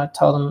first when I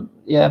told them,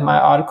 my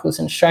article's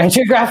in Australian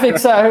Geographic.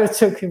 So it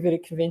took a bit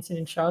of convincing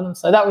and showing them.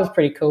 So that was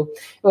pretty cool.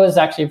 It was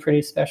actually a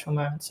pretty special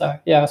moment. So,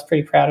 I was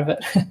pretty proud of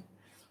it.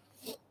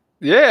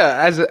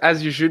 Yeah,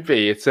 as you should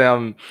be. It's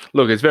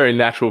look, it's very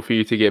natural for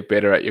you to get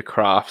better at your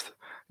craft,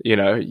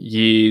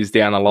 years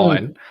down the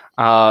line.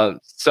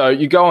 So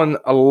you go on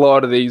a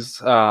lot of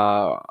these,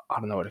 I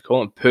don't know what to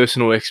call them,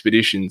 personal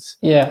expeditions.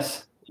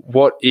 Yes.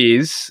 What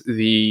is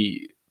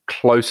the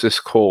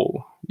closest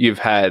call you've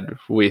had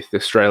with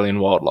Australian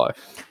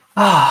wildlife?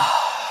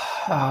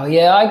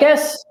 I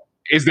guess.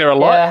 Is there a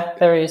lot? Yeah,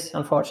 there is,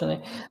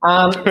 unfortunately.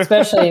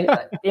 Especially,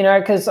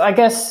 because I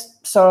guess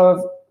sort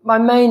of my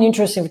main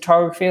interest in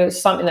photography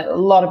is something that a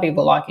lot of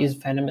people like is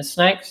venomous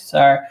snakes.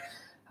 So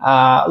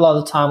a lot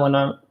of the time when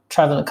I'm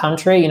traveling the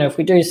country, if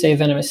we do see a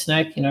venomous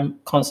snake,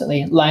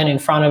 constantly laying in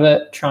front of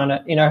it, trying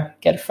to,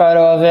 get a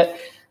photo of it.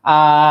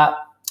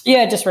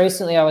 Just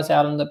recently I was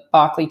out on the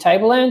Barkly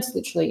Tablelands,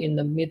 literally in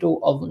the middle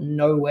of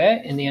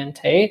nowhere in the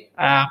NT.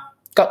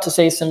 Got to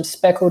see some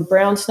speckled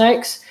brown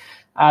snakes.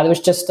 It was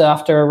just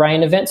after a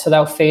rain event, so they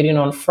were feeding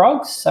on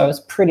frogs. So it was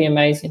a pretty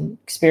amazing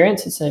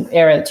experience. It's an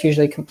area that's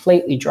usually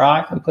completely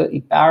dry,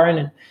 completely barren,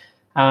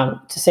 and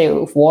to see it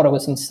with water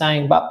was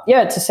insane. But,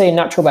 to see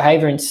natural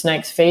behaviour in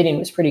snakes feeding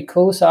was pretty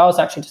cool. So I was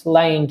actually just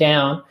laying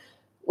down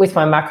with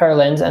my macro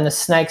lens, and the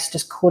snakes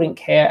just couldn't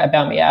care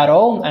about me at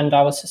all. And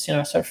I was just,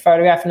 sort of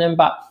photographing them.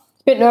 But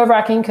it's a bit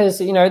nerve-wracking because,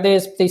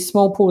 there's these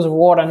small pools of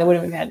water, and there would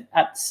have had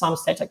at some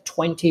stage like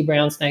 20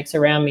 brown snakes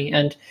around me.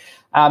 And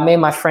me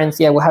and my friends,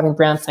 we're having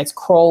brown snakes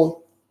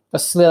crawl or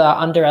slither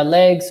under our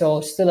legs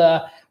or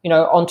slither,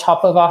 on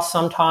top of us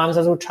sometimes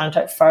as we're trying to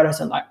take photos,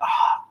 and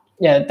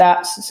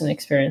that's just an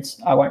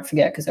experience I won't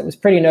forget because it was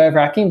pretty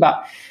nerve-wracking.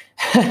 But,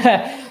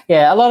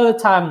 a lot of the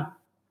time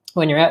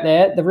when you're out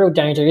there, the real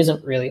danger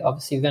isn't really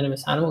obviously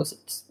venomous animals.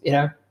 It's,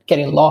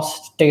 getting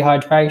lost,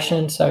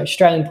 dehydration. So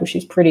Australian bush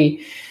is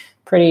pretty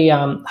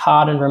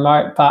hard and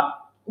remote. But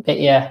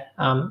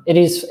it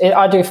is.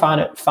 I do find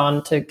it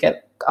fun to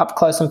get up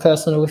close and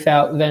personal with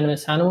our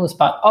venomous animals,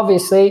 but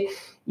obviously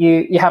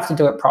you have to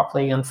do it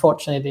properly.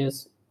 Unfortunately,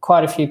 there's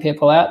quite a few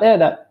people out there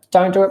that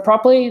don't do it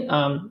properly.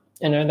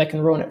 They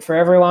can ruin it for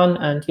everyone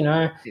and,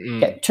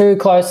 get too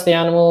close to the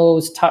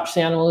animals, touch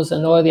the animals,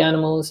 annoy the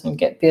animals and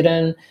get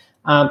bitten.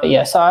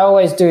 So I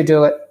always do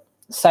it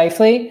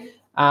safely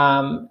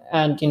and,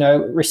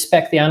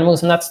 respect the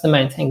animals. And that's the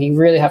main thing. You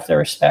really have to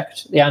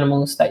respect the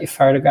animals that you're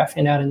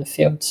photographing out in the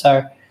field.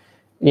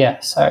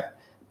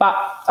 But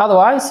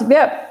otherwise,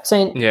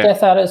 seen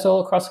death adders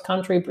all across the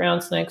country, brown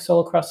snakes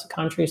all across the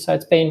country. So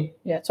it's been,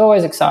 it's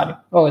always exciting,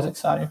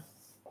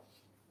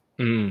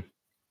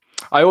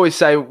 I always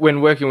say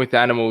when working with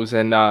animals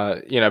and,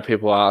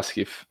 people ask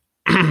if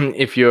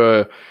if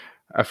you're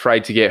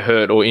afraid to get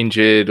hurt or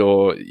injured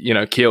or,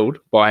 killed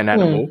by an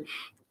animal,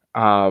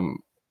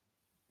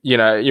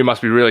 you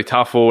must be really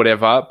tough or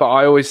whatever. But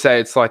I always say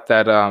it's like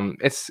that,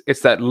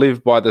 it's that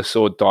live by the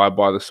sword, die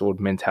by the sword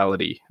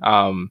mentality.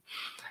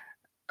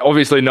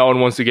 Obviously, no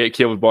one wants to get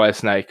killed by a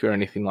snake or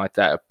anything like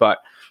that. But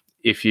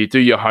if you do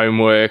your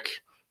homework,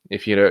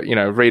 if you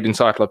read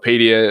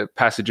encyclopedia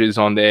passages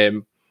on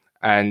them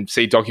and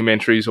see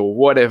documentaries or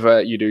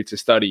whatever you do to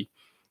study,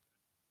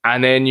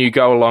 and then you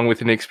go along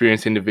with an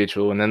experienced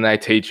individual and then they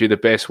teach you the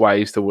best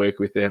ways to work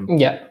with them.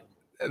 Yeah.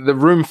 The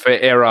room for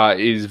error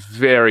is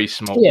very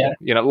small. Yeah.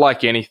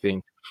 Like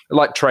anything.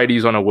 Like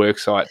tradies on a work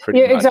site,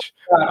 pretty much. Exactly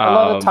right. A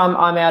lot of the time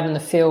I'm out in the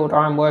field or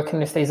I'm working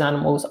with these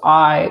animals,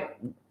 I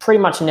pretty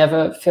much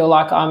never feel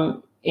like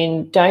I'm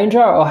in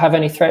danger or have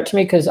any threat to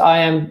me because I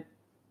am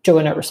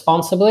doing it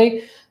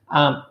responsibly.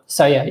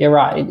 You're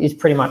right. It's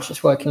pretty much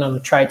just working on the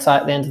trade site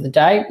at the end of the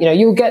day.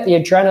 You'll get the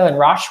adrenaline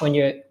rush when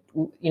you're,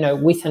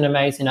 with an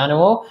amazing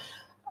animal.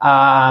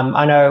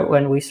 I know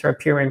when we saw a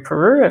puma in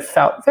Peru, it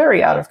felt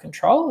very out of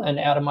control and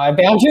out of my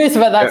boundaries,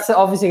 but that's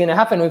obviously going to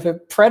happen with a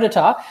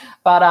predator.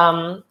 But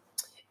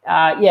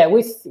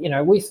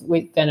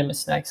with venomous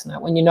snakes and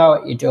that, when you know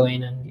what you're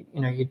doing and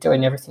you're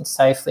doing everything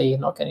safely, you're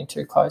not getting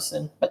too close,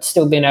 but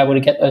still being able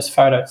to get those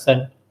photos,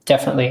 then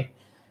definitely,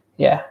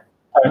 I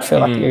don't feel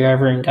like you're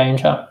ever in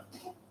danger.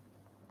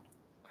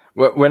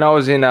 When I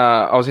was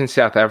in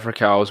South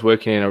Africa, I was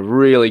working in a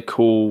really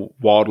cool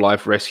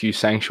wildlife rescue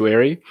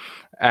sanctuary,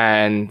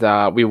 and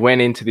we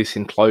went into this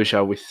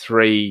enclosure with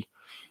 3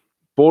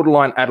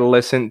 borderline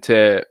adolescent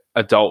to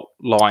adult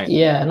lions.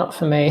 Yeah, not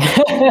for me.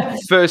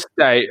 First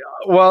day.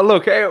 Well,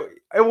 look, it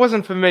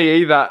wasn't for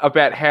me either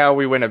about how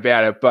we went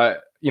about it,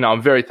 but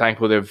I'm very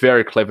thankful. They're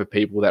very clever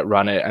people that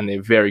run it, and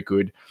they're very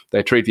good.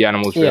 They treat the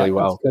animals really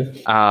well.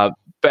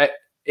 But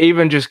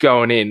even just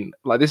going in,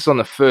 like this is on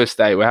the first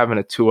day, we're having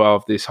a tour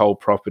of this whole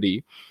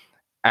property,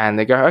 and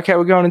they go, okay,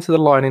 we're going into the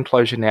lion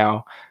enclosure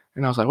now.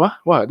 And I was like,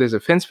 what? There's a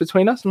fence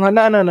between us? I'm like,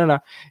 no.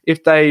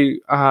 If they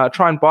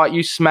try and bite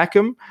you, smack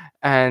them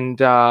and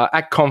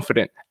act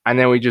confident. And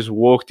then we just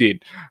walked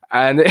in,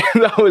 and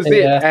that was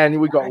it.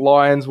 And we got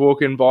lions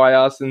walking by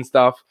us and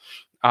stuff.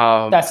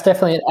 That's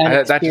definitely an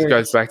experience. That just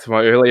goes back to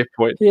my earlier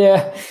point.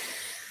 Yeah.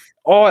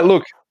 Oh,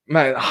 look,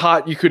 man,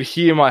 you could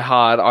hear my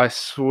heart. I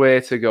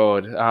swear to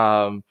God.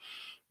 I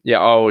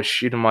was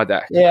shitting my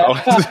dack. Yeah.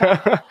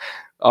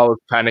 I was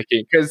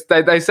panicking because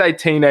they say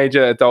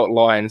teenager adult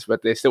lions,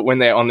 but they're still, when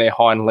they're on their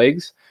hind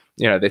legs,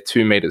 they're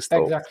 2 meters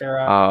tall. Exactly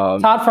right.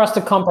 It's hard for us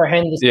to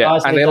comprehend the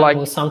size of these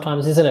animals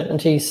sometimes, isn't it,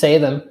 until you see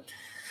them.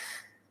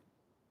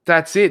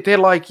 That's it. They're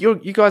like, you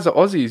guys are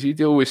Aussies. You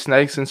deal with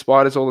snakes and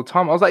spiders all the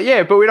time. I was like,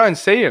 yeah, but we don't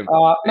see them.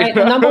 Mate,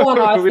 the number one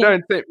I think, we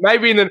don't see,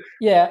 maybe in the...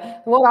 Yeah,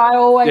 what I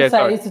always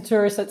say is to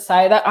tourists that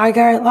say that, I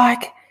go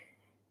like,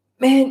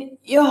 man,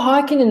 you're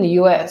hiking in the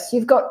US.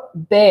 You've got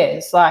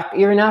bears. Like,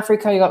 you're in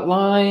Africa, you've got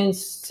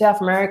lions, South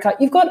America.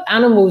 You've got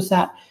animals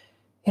that,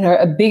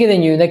 are bigger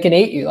than you that can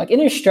eat you. Like in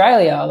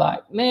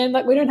Australia,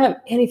 we don't have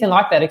anything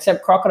like that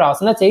except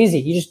crocodiles. And that's easy.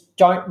 You just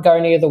don't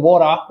go near the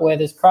water where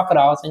there's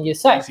crocodiles and you're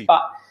safe. Easy.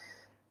 But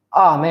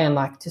oh man,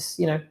 like just,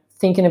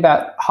 thinking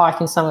about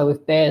hiking somewhere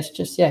with bears,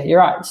 just, yeah, you're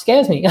right. It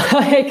scares me.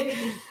 Like,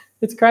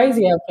 it's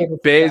crazy how people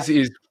think Bears that.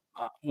 is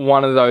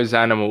one of those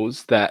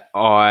animals that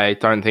I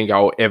don't think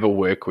I'll ever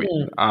work with.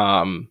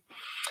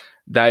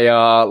 They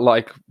are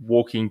like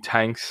walking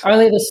tanks.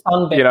 Only the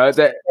sun bears.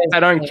 They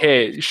don't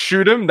care.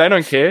 Shoot them, they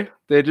don't care.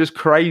 They're just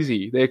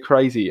crazy. They're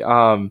crazy.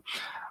 I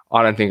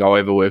don't think I'll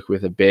ever work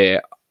with a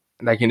bear.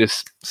 They can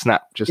just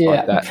snap just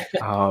like that.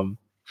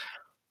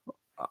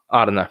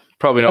 I don't know.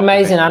 Probably not.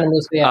 Amazing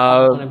animals. Yeah,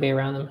 I want to be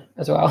around them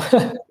as well.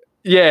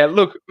 Yeah,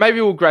 look, maybe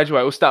we'll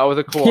graduate. We'll start with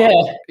a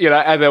koala,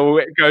 and then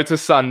we'll go to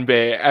sun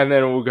bear, and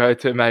then we'll go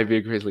to maybe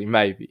a grizzly,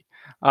 maybe.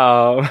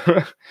 How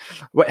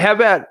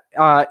about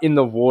in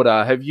the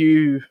water? Have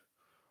you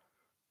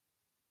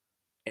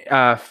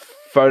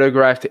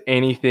photographed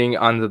anything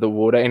under the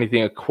water,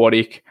 anything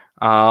aquatic?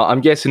 I'm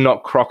guessing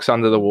not crocs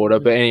under the water,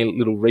 but any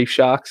little reef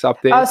sharks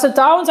up there? So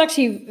Darwin's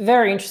actually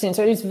very interesting.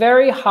 So it's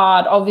very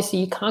hard. Obviously,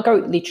 you can't go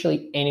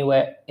literally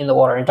anywhere in the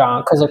water in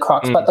Darwin because of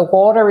crocs, but the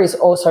water is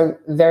also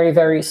very,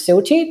 very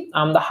silty.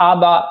 The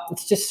harbour,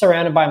 it's just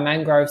surrounded by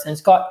mangroves and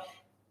it's got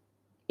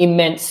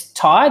immense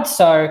tide.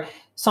 So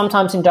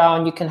sometimes in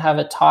Darwin, you can have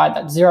a tide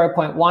that's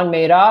 0.1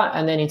 metre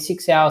and then in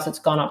 6 hours, it's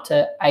gone up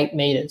to 8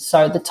 metres.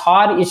 So the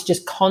tide is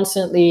just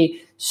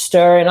constantly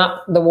stirring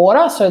up the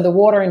water. So the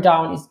water in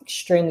Darwin is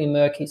extremely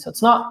murky. So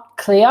it's not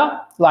clear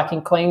like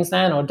in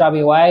Queensland or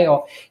WA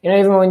or,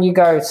 even when you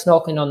go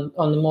snorkeling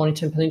on the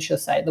Mornington Peninsula,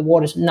 say, the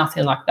water's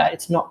nothing like that.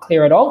 It's not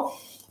clear at all.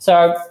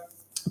 So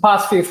the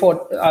past 3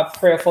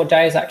 or 4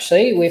 days,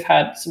 actually, we've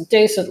had some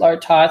decent low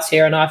tides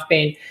here and I've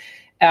been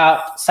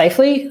out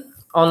safely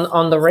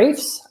on the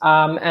reefs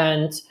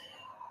and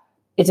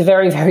it's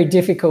very, very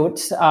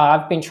difficult.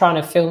 I've been trying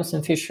to film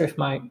some fish with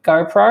my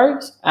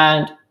GoPros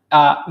and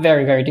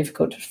very, very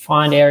difficult to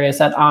find areas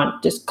that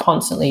aren't just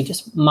constantly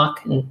just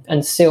muck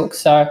and silk.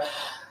 So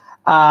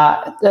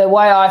the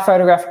way I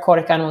photograph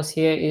aquatic animals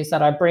here is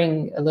that I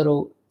bring a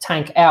little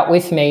tank out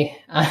with me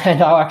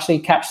and I'll actually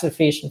catch the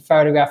fish and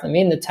photograph them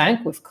in the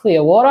tank with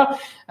clear water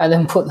and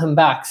then put them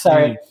back.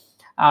 So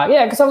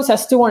because obviously I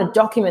still want to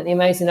document the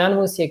amazing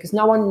animals here because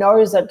no one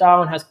knows that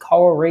Darwin has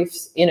coral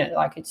reefs in it.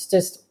 Like it's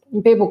just,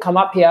 when people come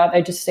up here,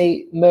 they just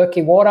see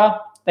murky water.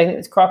 They think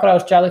it's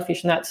crocodiles,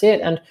 jellyfish, and that's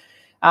it. And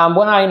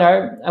when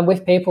I'm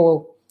with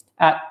people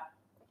at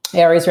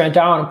areas around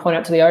Darwin and point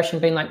out to the ocean,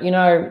 being like,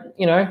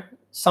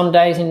 some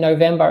days in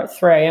November at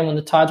 3 a.m. when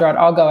the tide's right,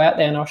 I'll go out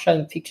there and I'll show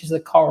them pictures of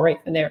the coral reef,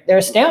 and they're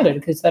astounded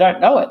because they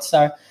don't know it.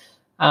 So,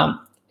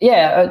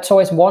 it's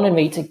always wanted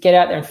me to get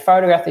out there and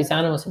photograph these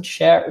animals and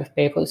share it with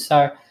people.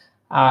 So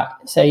I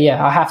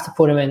have to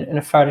put them in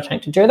a photo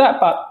tank to do that.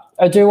 But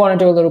I do want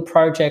to do a little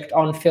project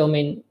on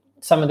filming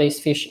some of these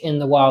fish in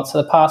the wild.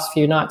 So the past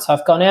few nights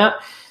I've gone out.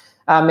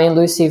 Me and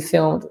Lucy have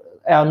filmed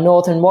our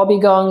northern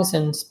wobbegongs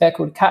and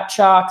speckled cat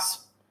sharks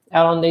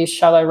out on these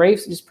shallow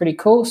reefs, which is pretty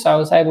cool. So I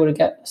was able to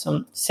get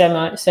some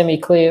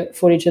semi-clear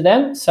footage of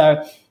them.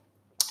 So,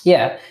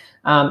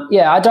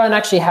 I don't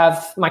actually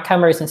have, my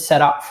camera isn't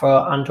set up for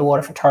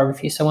underwater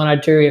photography. So when I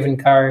do even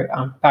go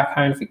back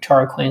home to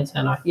Victoria,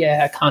 Queensland,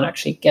 I can't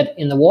actually get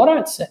in the water.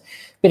 It's a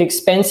bit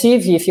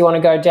expensive if you want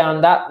to go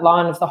down that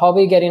line of the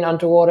hobby, getting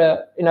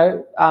underwater,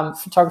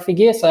 photography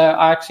gear. So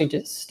I actually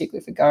just stick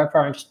with a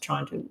GoPro and just try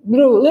and do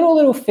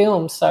little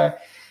films. So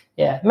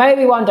yeah,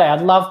 maybe one day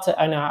I'd love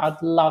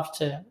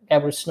to be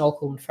able to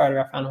snorkel and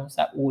photograph animals.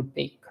 That would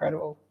be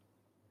incredible.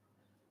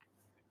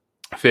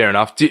 Fair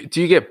enough. Do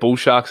you get bull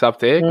sharks up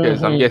there?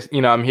 Because I'm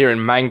guessing, I'm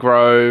hearing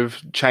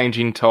mangrove,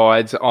 changing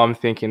tides. I'm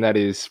thinking that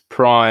is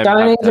prime.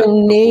 Don't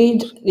even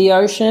need the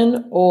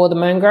ocean or the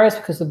mangroves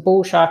because the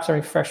bull sharks are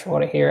in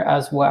freshwater here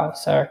as well.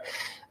 So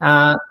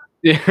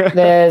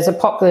there's a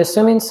popular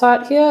swimming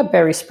site here,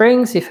 Berry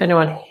Springs. If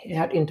anyone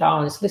out in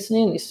Darwin is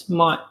listening, you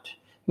might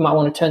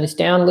want to turn this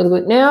down a little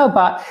bit now,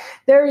 but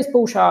there is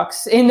bull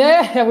sharks in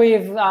there.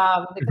 We've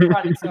right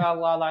next to our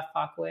wildlife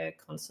park. We're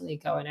constantly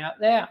going out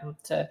there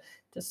to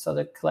just sort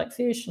of collect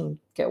fish and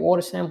get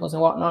water samples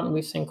and whatnot. And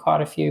we've seen quite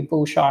a few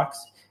bull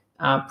sharks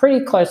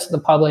pretty close to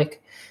the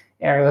public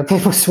area where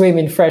people swim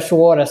in fresh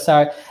water.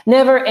 So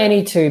never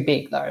any too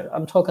big though.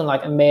 I'm talking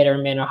like a metre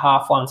and a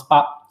half ones.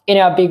 But in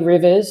our big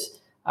rivers,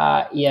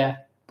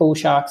 bull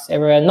sharks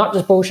everywhere. Not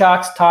just bull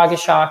sharks, tiger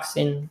sharks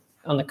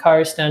on the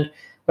coast. And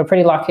we're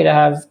pretty lucky to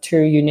have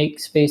 2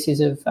 unique species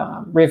of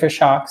river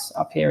sharks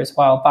up here as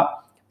well. But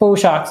bull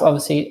sharks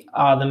obviously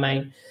are the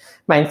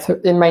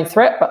main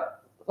threat. But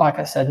like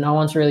I said, no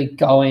one's really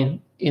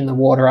going in the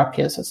water up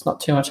here, so it's not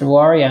too much of a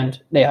worry. And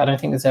I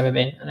don't think there's ever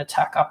been an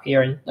attack up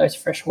here in those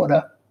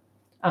freshwater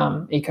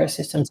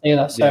ecosystems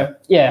either. So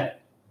yeah.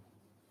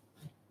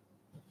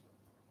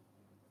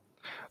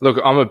 Look,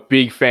 I'm a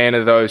big fan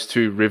of those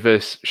 2 river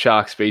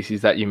shark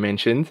species that you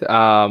mentioned.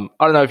 I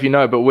don't know if you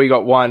know, but we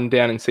got one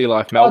down in Sea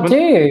Life Melbourne. Oh,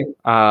 do you?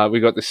 We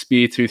got the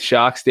spear-tooth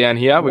sharks down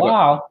here. We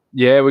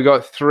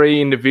got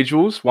 3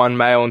 individuals, 1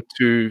 male and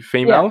 2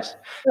 females.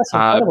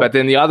 Yeah, but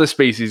then the other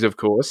species, of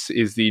course,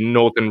 is the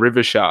northern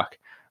river shark.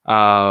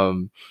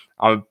 I'm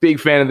a big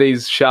fan of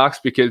these sharks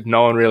because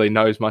no one really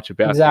knows much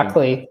about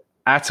them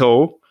at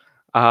all.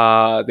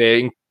 They're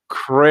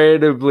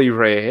incredibly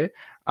rare.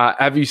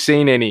 Have you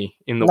seen any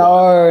in the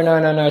wild?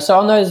 No. So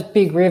on those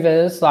big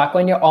rivers, like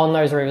when you're on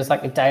those rivers,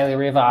 like the Daly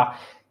River,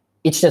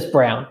 it's just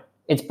brown.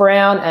 It's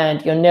brown,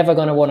 and you're never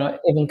going to want to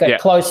even get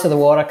close to the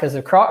water because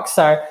of crocs.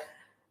 So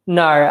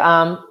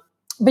no.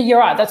 But you're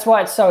right. That's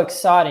why it's so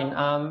exciting.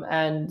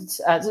 And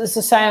it's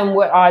the same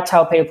what I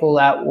tell people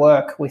at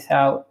work with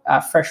our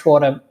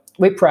freshwater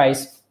whip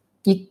rays.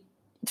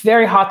 It's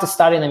very hard to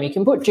study them. You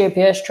can put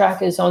GPS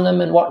trackers on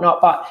them and whatnot,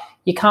 but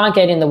you can't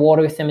get in the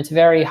water with them. It's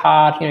very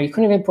hard. You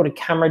couldn't even put a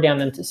camera down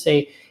them to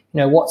see,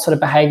 what sort of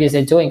behaviors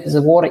they're doing, because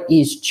the water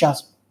is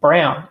just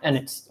brown and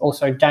it's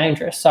also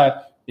dangerous. So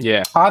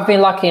I've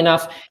been lucky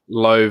enough.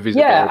 Low visibility.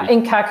 Yeah,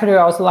 in Kakadu,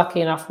 I was lucky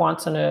enough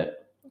once on a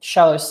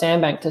shallow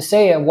sandbank to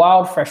see a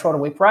wild freshwater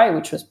whip ray,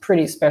 which was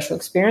pretty special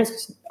experience,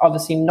 because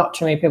obviously not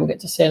too many people get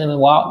to see them in the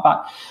wild.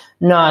 But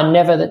no,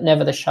 never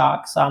the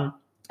sharks. And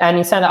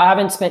in saying that, I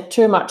haven't spent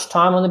too much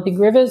time on the big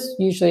rivers,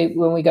 usually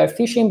when we go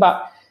fishing,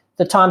 but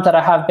the times that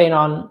I have been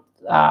on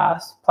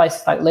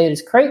places like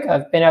Leaders Creek,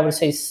 I've been able to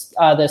see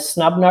the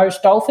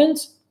snub-nosed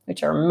dolphins,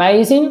 which are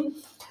amazing.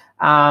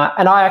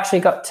 And I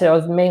actually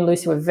me and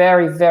Lucy were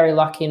very, very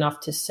lucky enough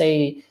to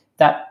see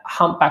that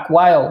humpback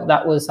whale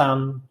that was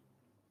in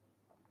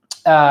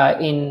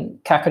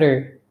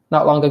Kakadu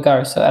not long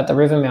ago, so at the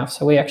river mouth.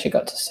 So we actually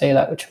got to see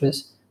that, which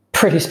was a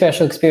pretty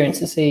special experience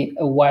to see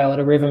a whale at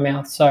a river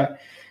mouth. So,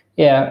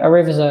 yeah, our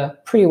rivers are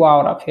pretty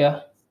wild up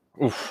here.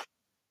 Oof.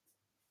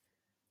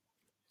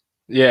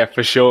 Yeah,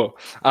 for sure.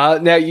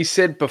 Now, you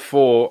said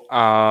before,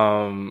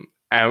 and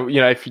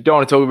if you don't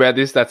want to talk about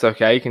this, that's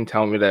okay. You can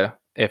tell me to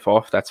F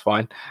off. That's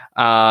fine.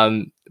 But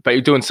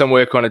you're doing some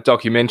work on a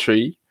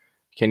documentary.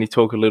 Can you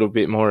talk a little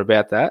bit more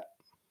about that?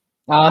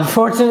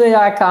 Unfortunately,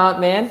 I can't,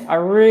 man. I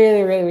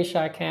really, really wish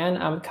I can.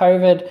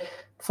 COVID,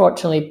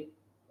 fortunately,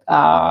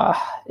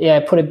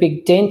 put a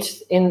big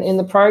dent in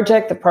the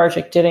project. The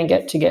project didn't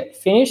get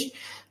finished,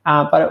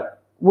 but it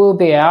will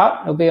be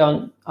out. It'll be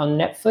on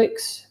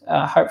Netflix,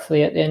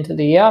 hopefully at the end of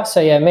the year.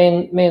 So yeah,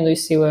 me and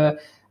Lucy were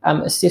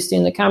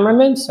assisting the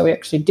cameraman, so we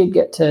actually did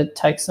get to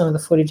take some of the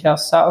footage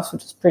ourselves,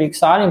 which is pretty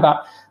exciting.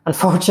 But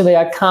unfortunately,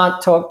 I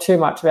can't talk too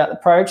much about the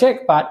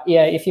project. But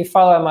yeah, if you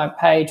follow my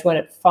page, when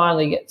it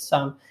finally gets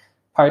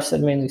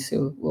posted, me and Lucy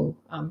will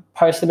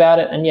post about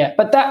it. And yeah,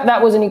 but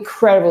that was an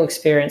incredible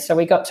experience. So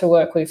we got to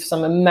work with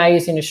some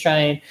amazing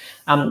Australian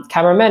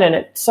cameramen, and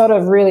it sort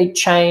of really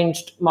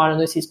changed mine and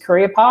Lucy's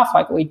career path.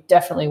 Like, we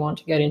definitely want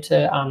to get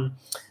into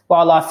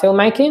wildlife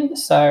filmmaking.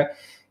 So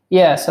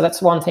yeah, so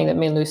that's one thing that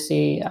me and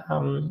Lucy,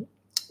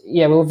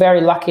 we were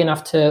very lucky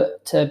enough to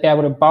be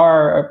able to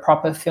borrow a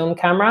proper film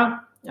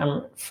camera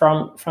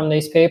from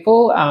these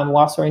people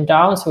whilst we were in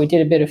Darwin. So we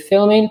did a bit of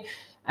filming.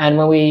 And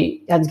when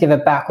we had to give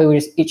it back, we were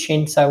just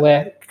itching. So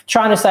we're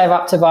trying to save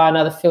up to buy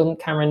another film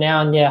camera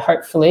now, and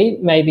hopefully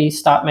maybe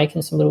start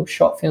making some little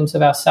short films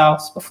of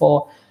ourselves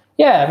before,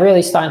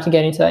 really starting to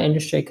get into that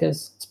industry,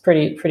 because it's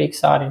pretty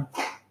exciting.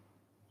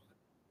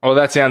 Oh,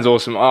 that sounds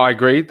awesome. I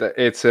agree that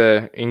it's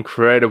an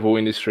incredible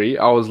industry.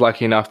 I was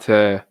lucky enough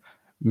to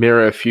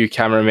mirror a few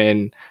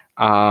cameramen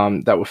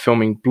that were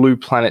filming Blue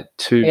Planet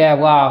 2. Yeah,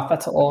 wow,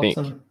 that's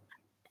awesome.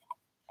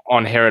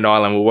 On Heron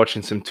Island, we're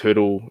watching some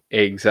turtle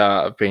eggs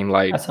being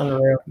laid. That's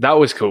unreal. That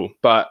was cool.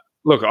 But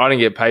look, I didn't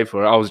get paid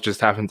for it. I was just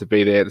happened to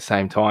be there at the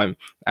same time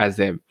as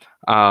them.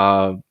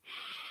 But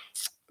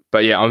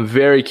yeah, I'm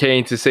very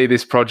keen to see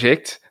this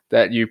project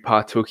that you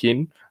partook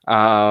in.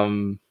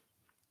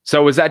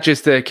 So was that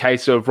just a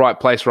case of right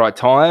place, right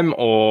time,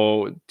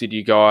 or did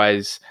you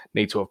guys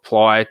need to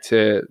apply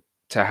to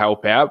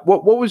help out?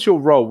 What was your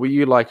role? Were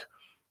you like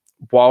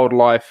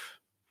wildlife?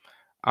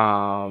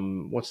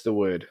 What's the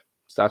word?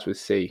 Starts with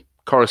C.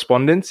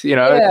 Correspondence,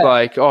 It's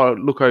like, oh,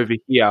 look over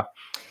here.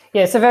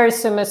 Yeah, so very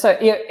similar. So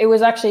it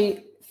was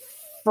actually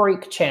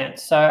freak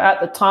chance. So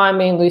at the time,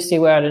 me and Lucy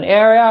were at an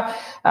area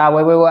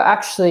where we were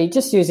actually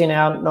just using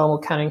our normal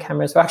Canon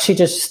cameras. We're actually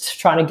just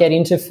trying to get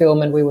into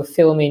film, and we were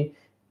filming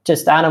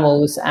just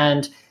animals.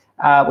 And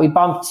we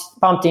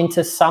bumped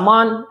into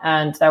someone,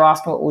 and they were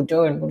asking what we're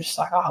doing. We're just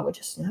like, oh, we're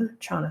just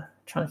trying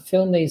to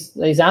film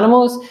these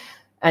animals.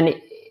 And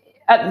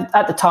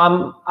at the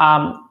time,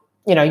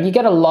 you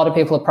get a lot of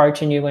people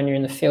approaching you when you're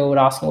in the field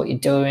asking what you're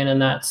doing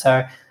and that.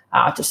 So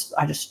I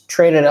just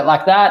treated it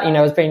like that. It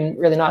was being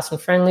really nice and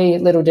friendly.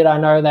 Little did I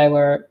know they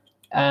were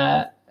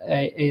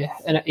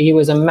he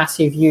was a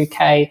massive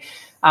UK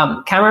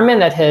cameraman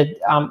that had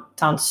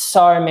done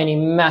so many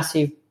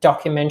massive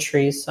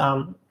documentaries,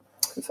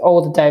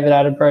 all the David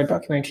Attenborough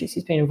documentaries.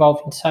 He's been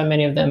involved in so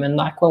many of them. And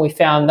like when we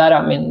found that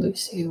out, me and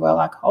Lucy were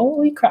like,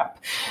 holy crap.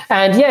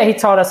 And yeah, he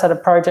told us that a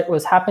project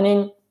was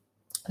happening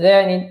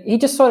there, and he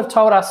just sort of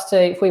told us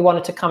if we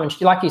wanted to come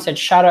and, like you said,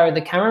 shadow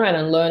the cameraman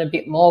and learn a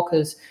bit more,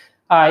 because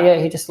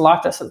he just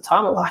liked us at the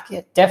time. We're like,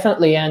 yeah,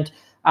 definitely. And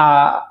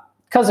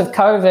because of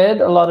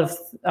COVID, a lot of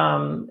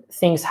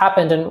things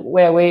happened, and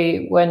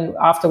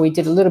after we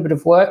did a little bit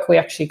of work, we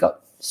actually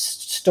got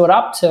stood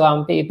up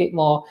to be a bit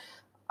more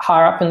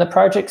higher up in the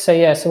project. So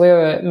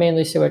me and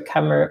Lucy were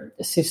camera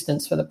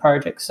assistants for the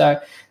project. So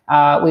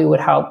we would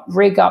help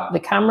rig up the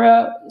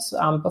camera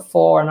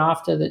before and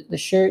after the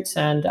shoots,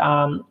 and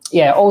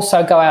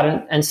also go out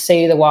and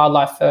see the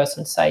wildlife first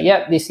and say,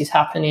 yep, this is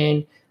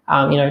happening.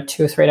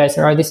 2 or 3 days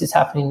in a row, this is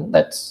happening.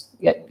 Let's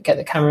get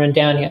the cameraman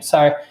down here.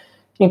 So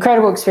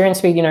incredible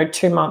experience. We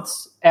 2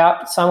 months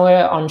out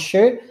somewhere on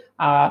shoot.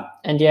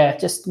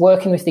 Just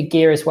working with the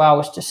gear as well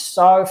was just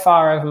so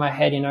far over my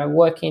head,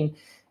 working,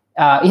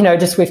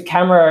 just with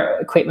camera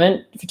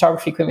equipment,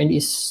 photography equipment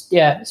it's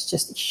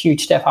just a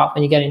huge step up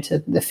when you get into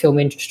the film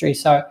industry.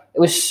 So it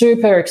was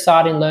super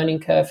exciting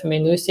learning curve for me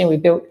and Lucy, and we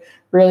built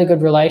really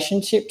good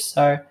relationships.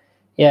 So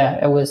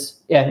it was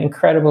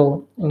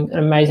incredible, an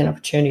amazing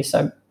opportunity.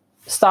 So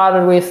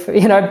started with,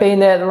 being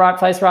there at the right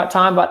place, right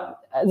time, but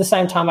at the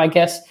same time, I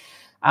guess,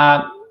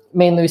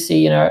 me and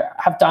Lucy,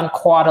 have done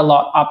quite a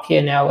lot up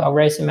here now. Our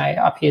resume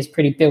up here is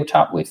pretty built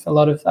up with a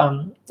lot of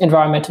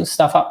environmental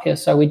stuff up here.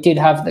 So we did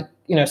have the,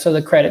 sort of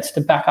the credits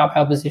to back up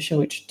our position,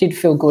 which did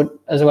feel good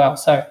as well.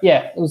 So,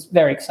 it was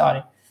very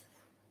exciting.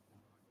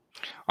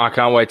 I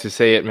can't wait to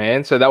see it,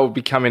 man. So that will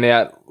be coming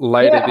out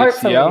later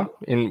this year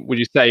would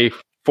you say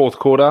fourth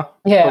quarter?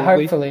 Yeah,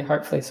 probably.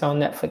 hopefully. So on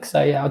Netflix. So,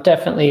 I'll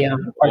definitely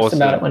post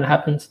about it when it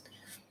happens.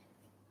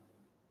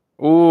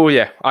 Oh,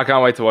 yeah. I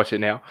can't wait to watch it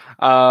now.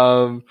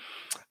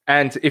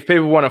 And if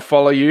people want to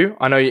follow you,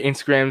 I know your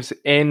Instagram's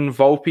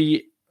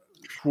nvolpe.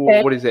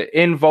 What is it?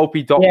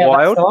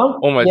 nvolpe.wild.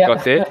 Almost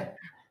got there.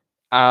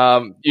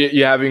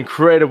 You have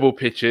incredible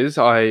pictures.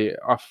 I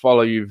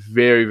follow you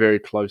very, very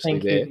closely.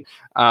 Thank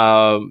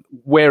you.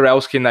 Where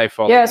else can they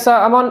follow? Yeah, so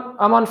I'm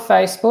on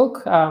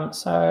Facebook.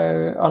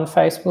 So on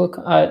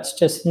Facebook, it's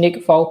just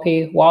Nick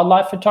Volpe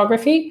Wildlife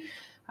Photography.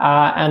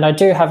 And I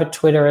do have a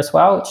Twitter as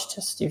well. It's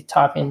just, you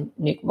type in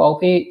Nick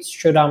Volpe, it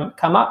should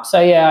come up. So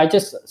I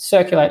just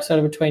circulate sort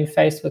of between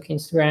Facebook,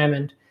 Instagram,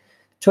 and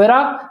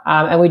Twitter.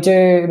 And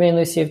me and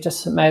Lucy have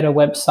just made a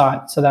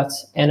website. So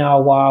that's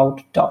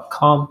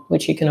nrwild.com,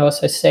 which you can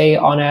also see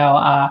on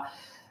our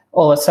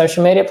all the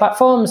social media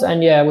platforms.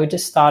 And we're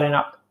just starting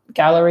up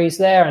galleries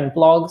there and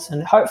blogs,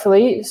 and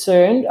hopefully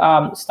soon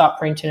start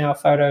printing our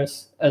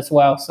photos as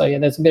well. So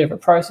there's a bit of a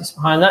process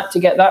behind that to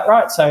get that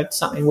right. So it's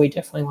something we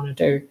definitely want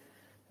to do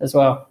as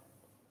well.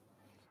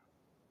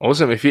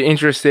 Awesome. If you're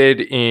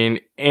interested in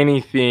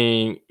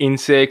anything,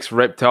 insects,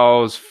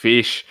 reptiles,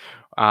 fish,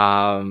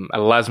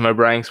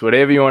 elasmobranchs,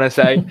 whatever you want to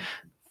say,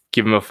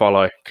 give them a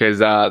follow, because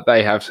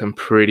they have some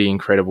pretty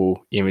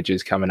incredible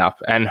images coming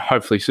up, and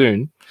hopefully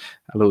soon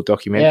a little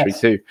documentary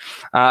too.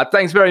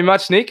 Thanks very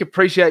much, Nick.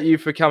 Appreciate you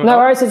for coming. No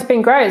worries. It's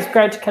been great. It's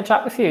great to catch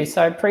up with you.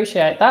 So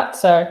appreciate that.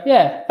 So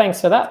thanks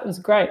for that. It was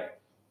great.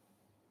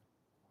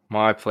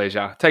 My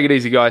pleasure. Take it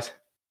easy, guys.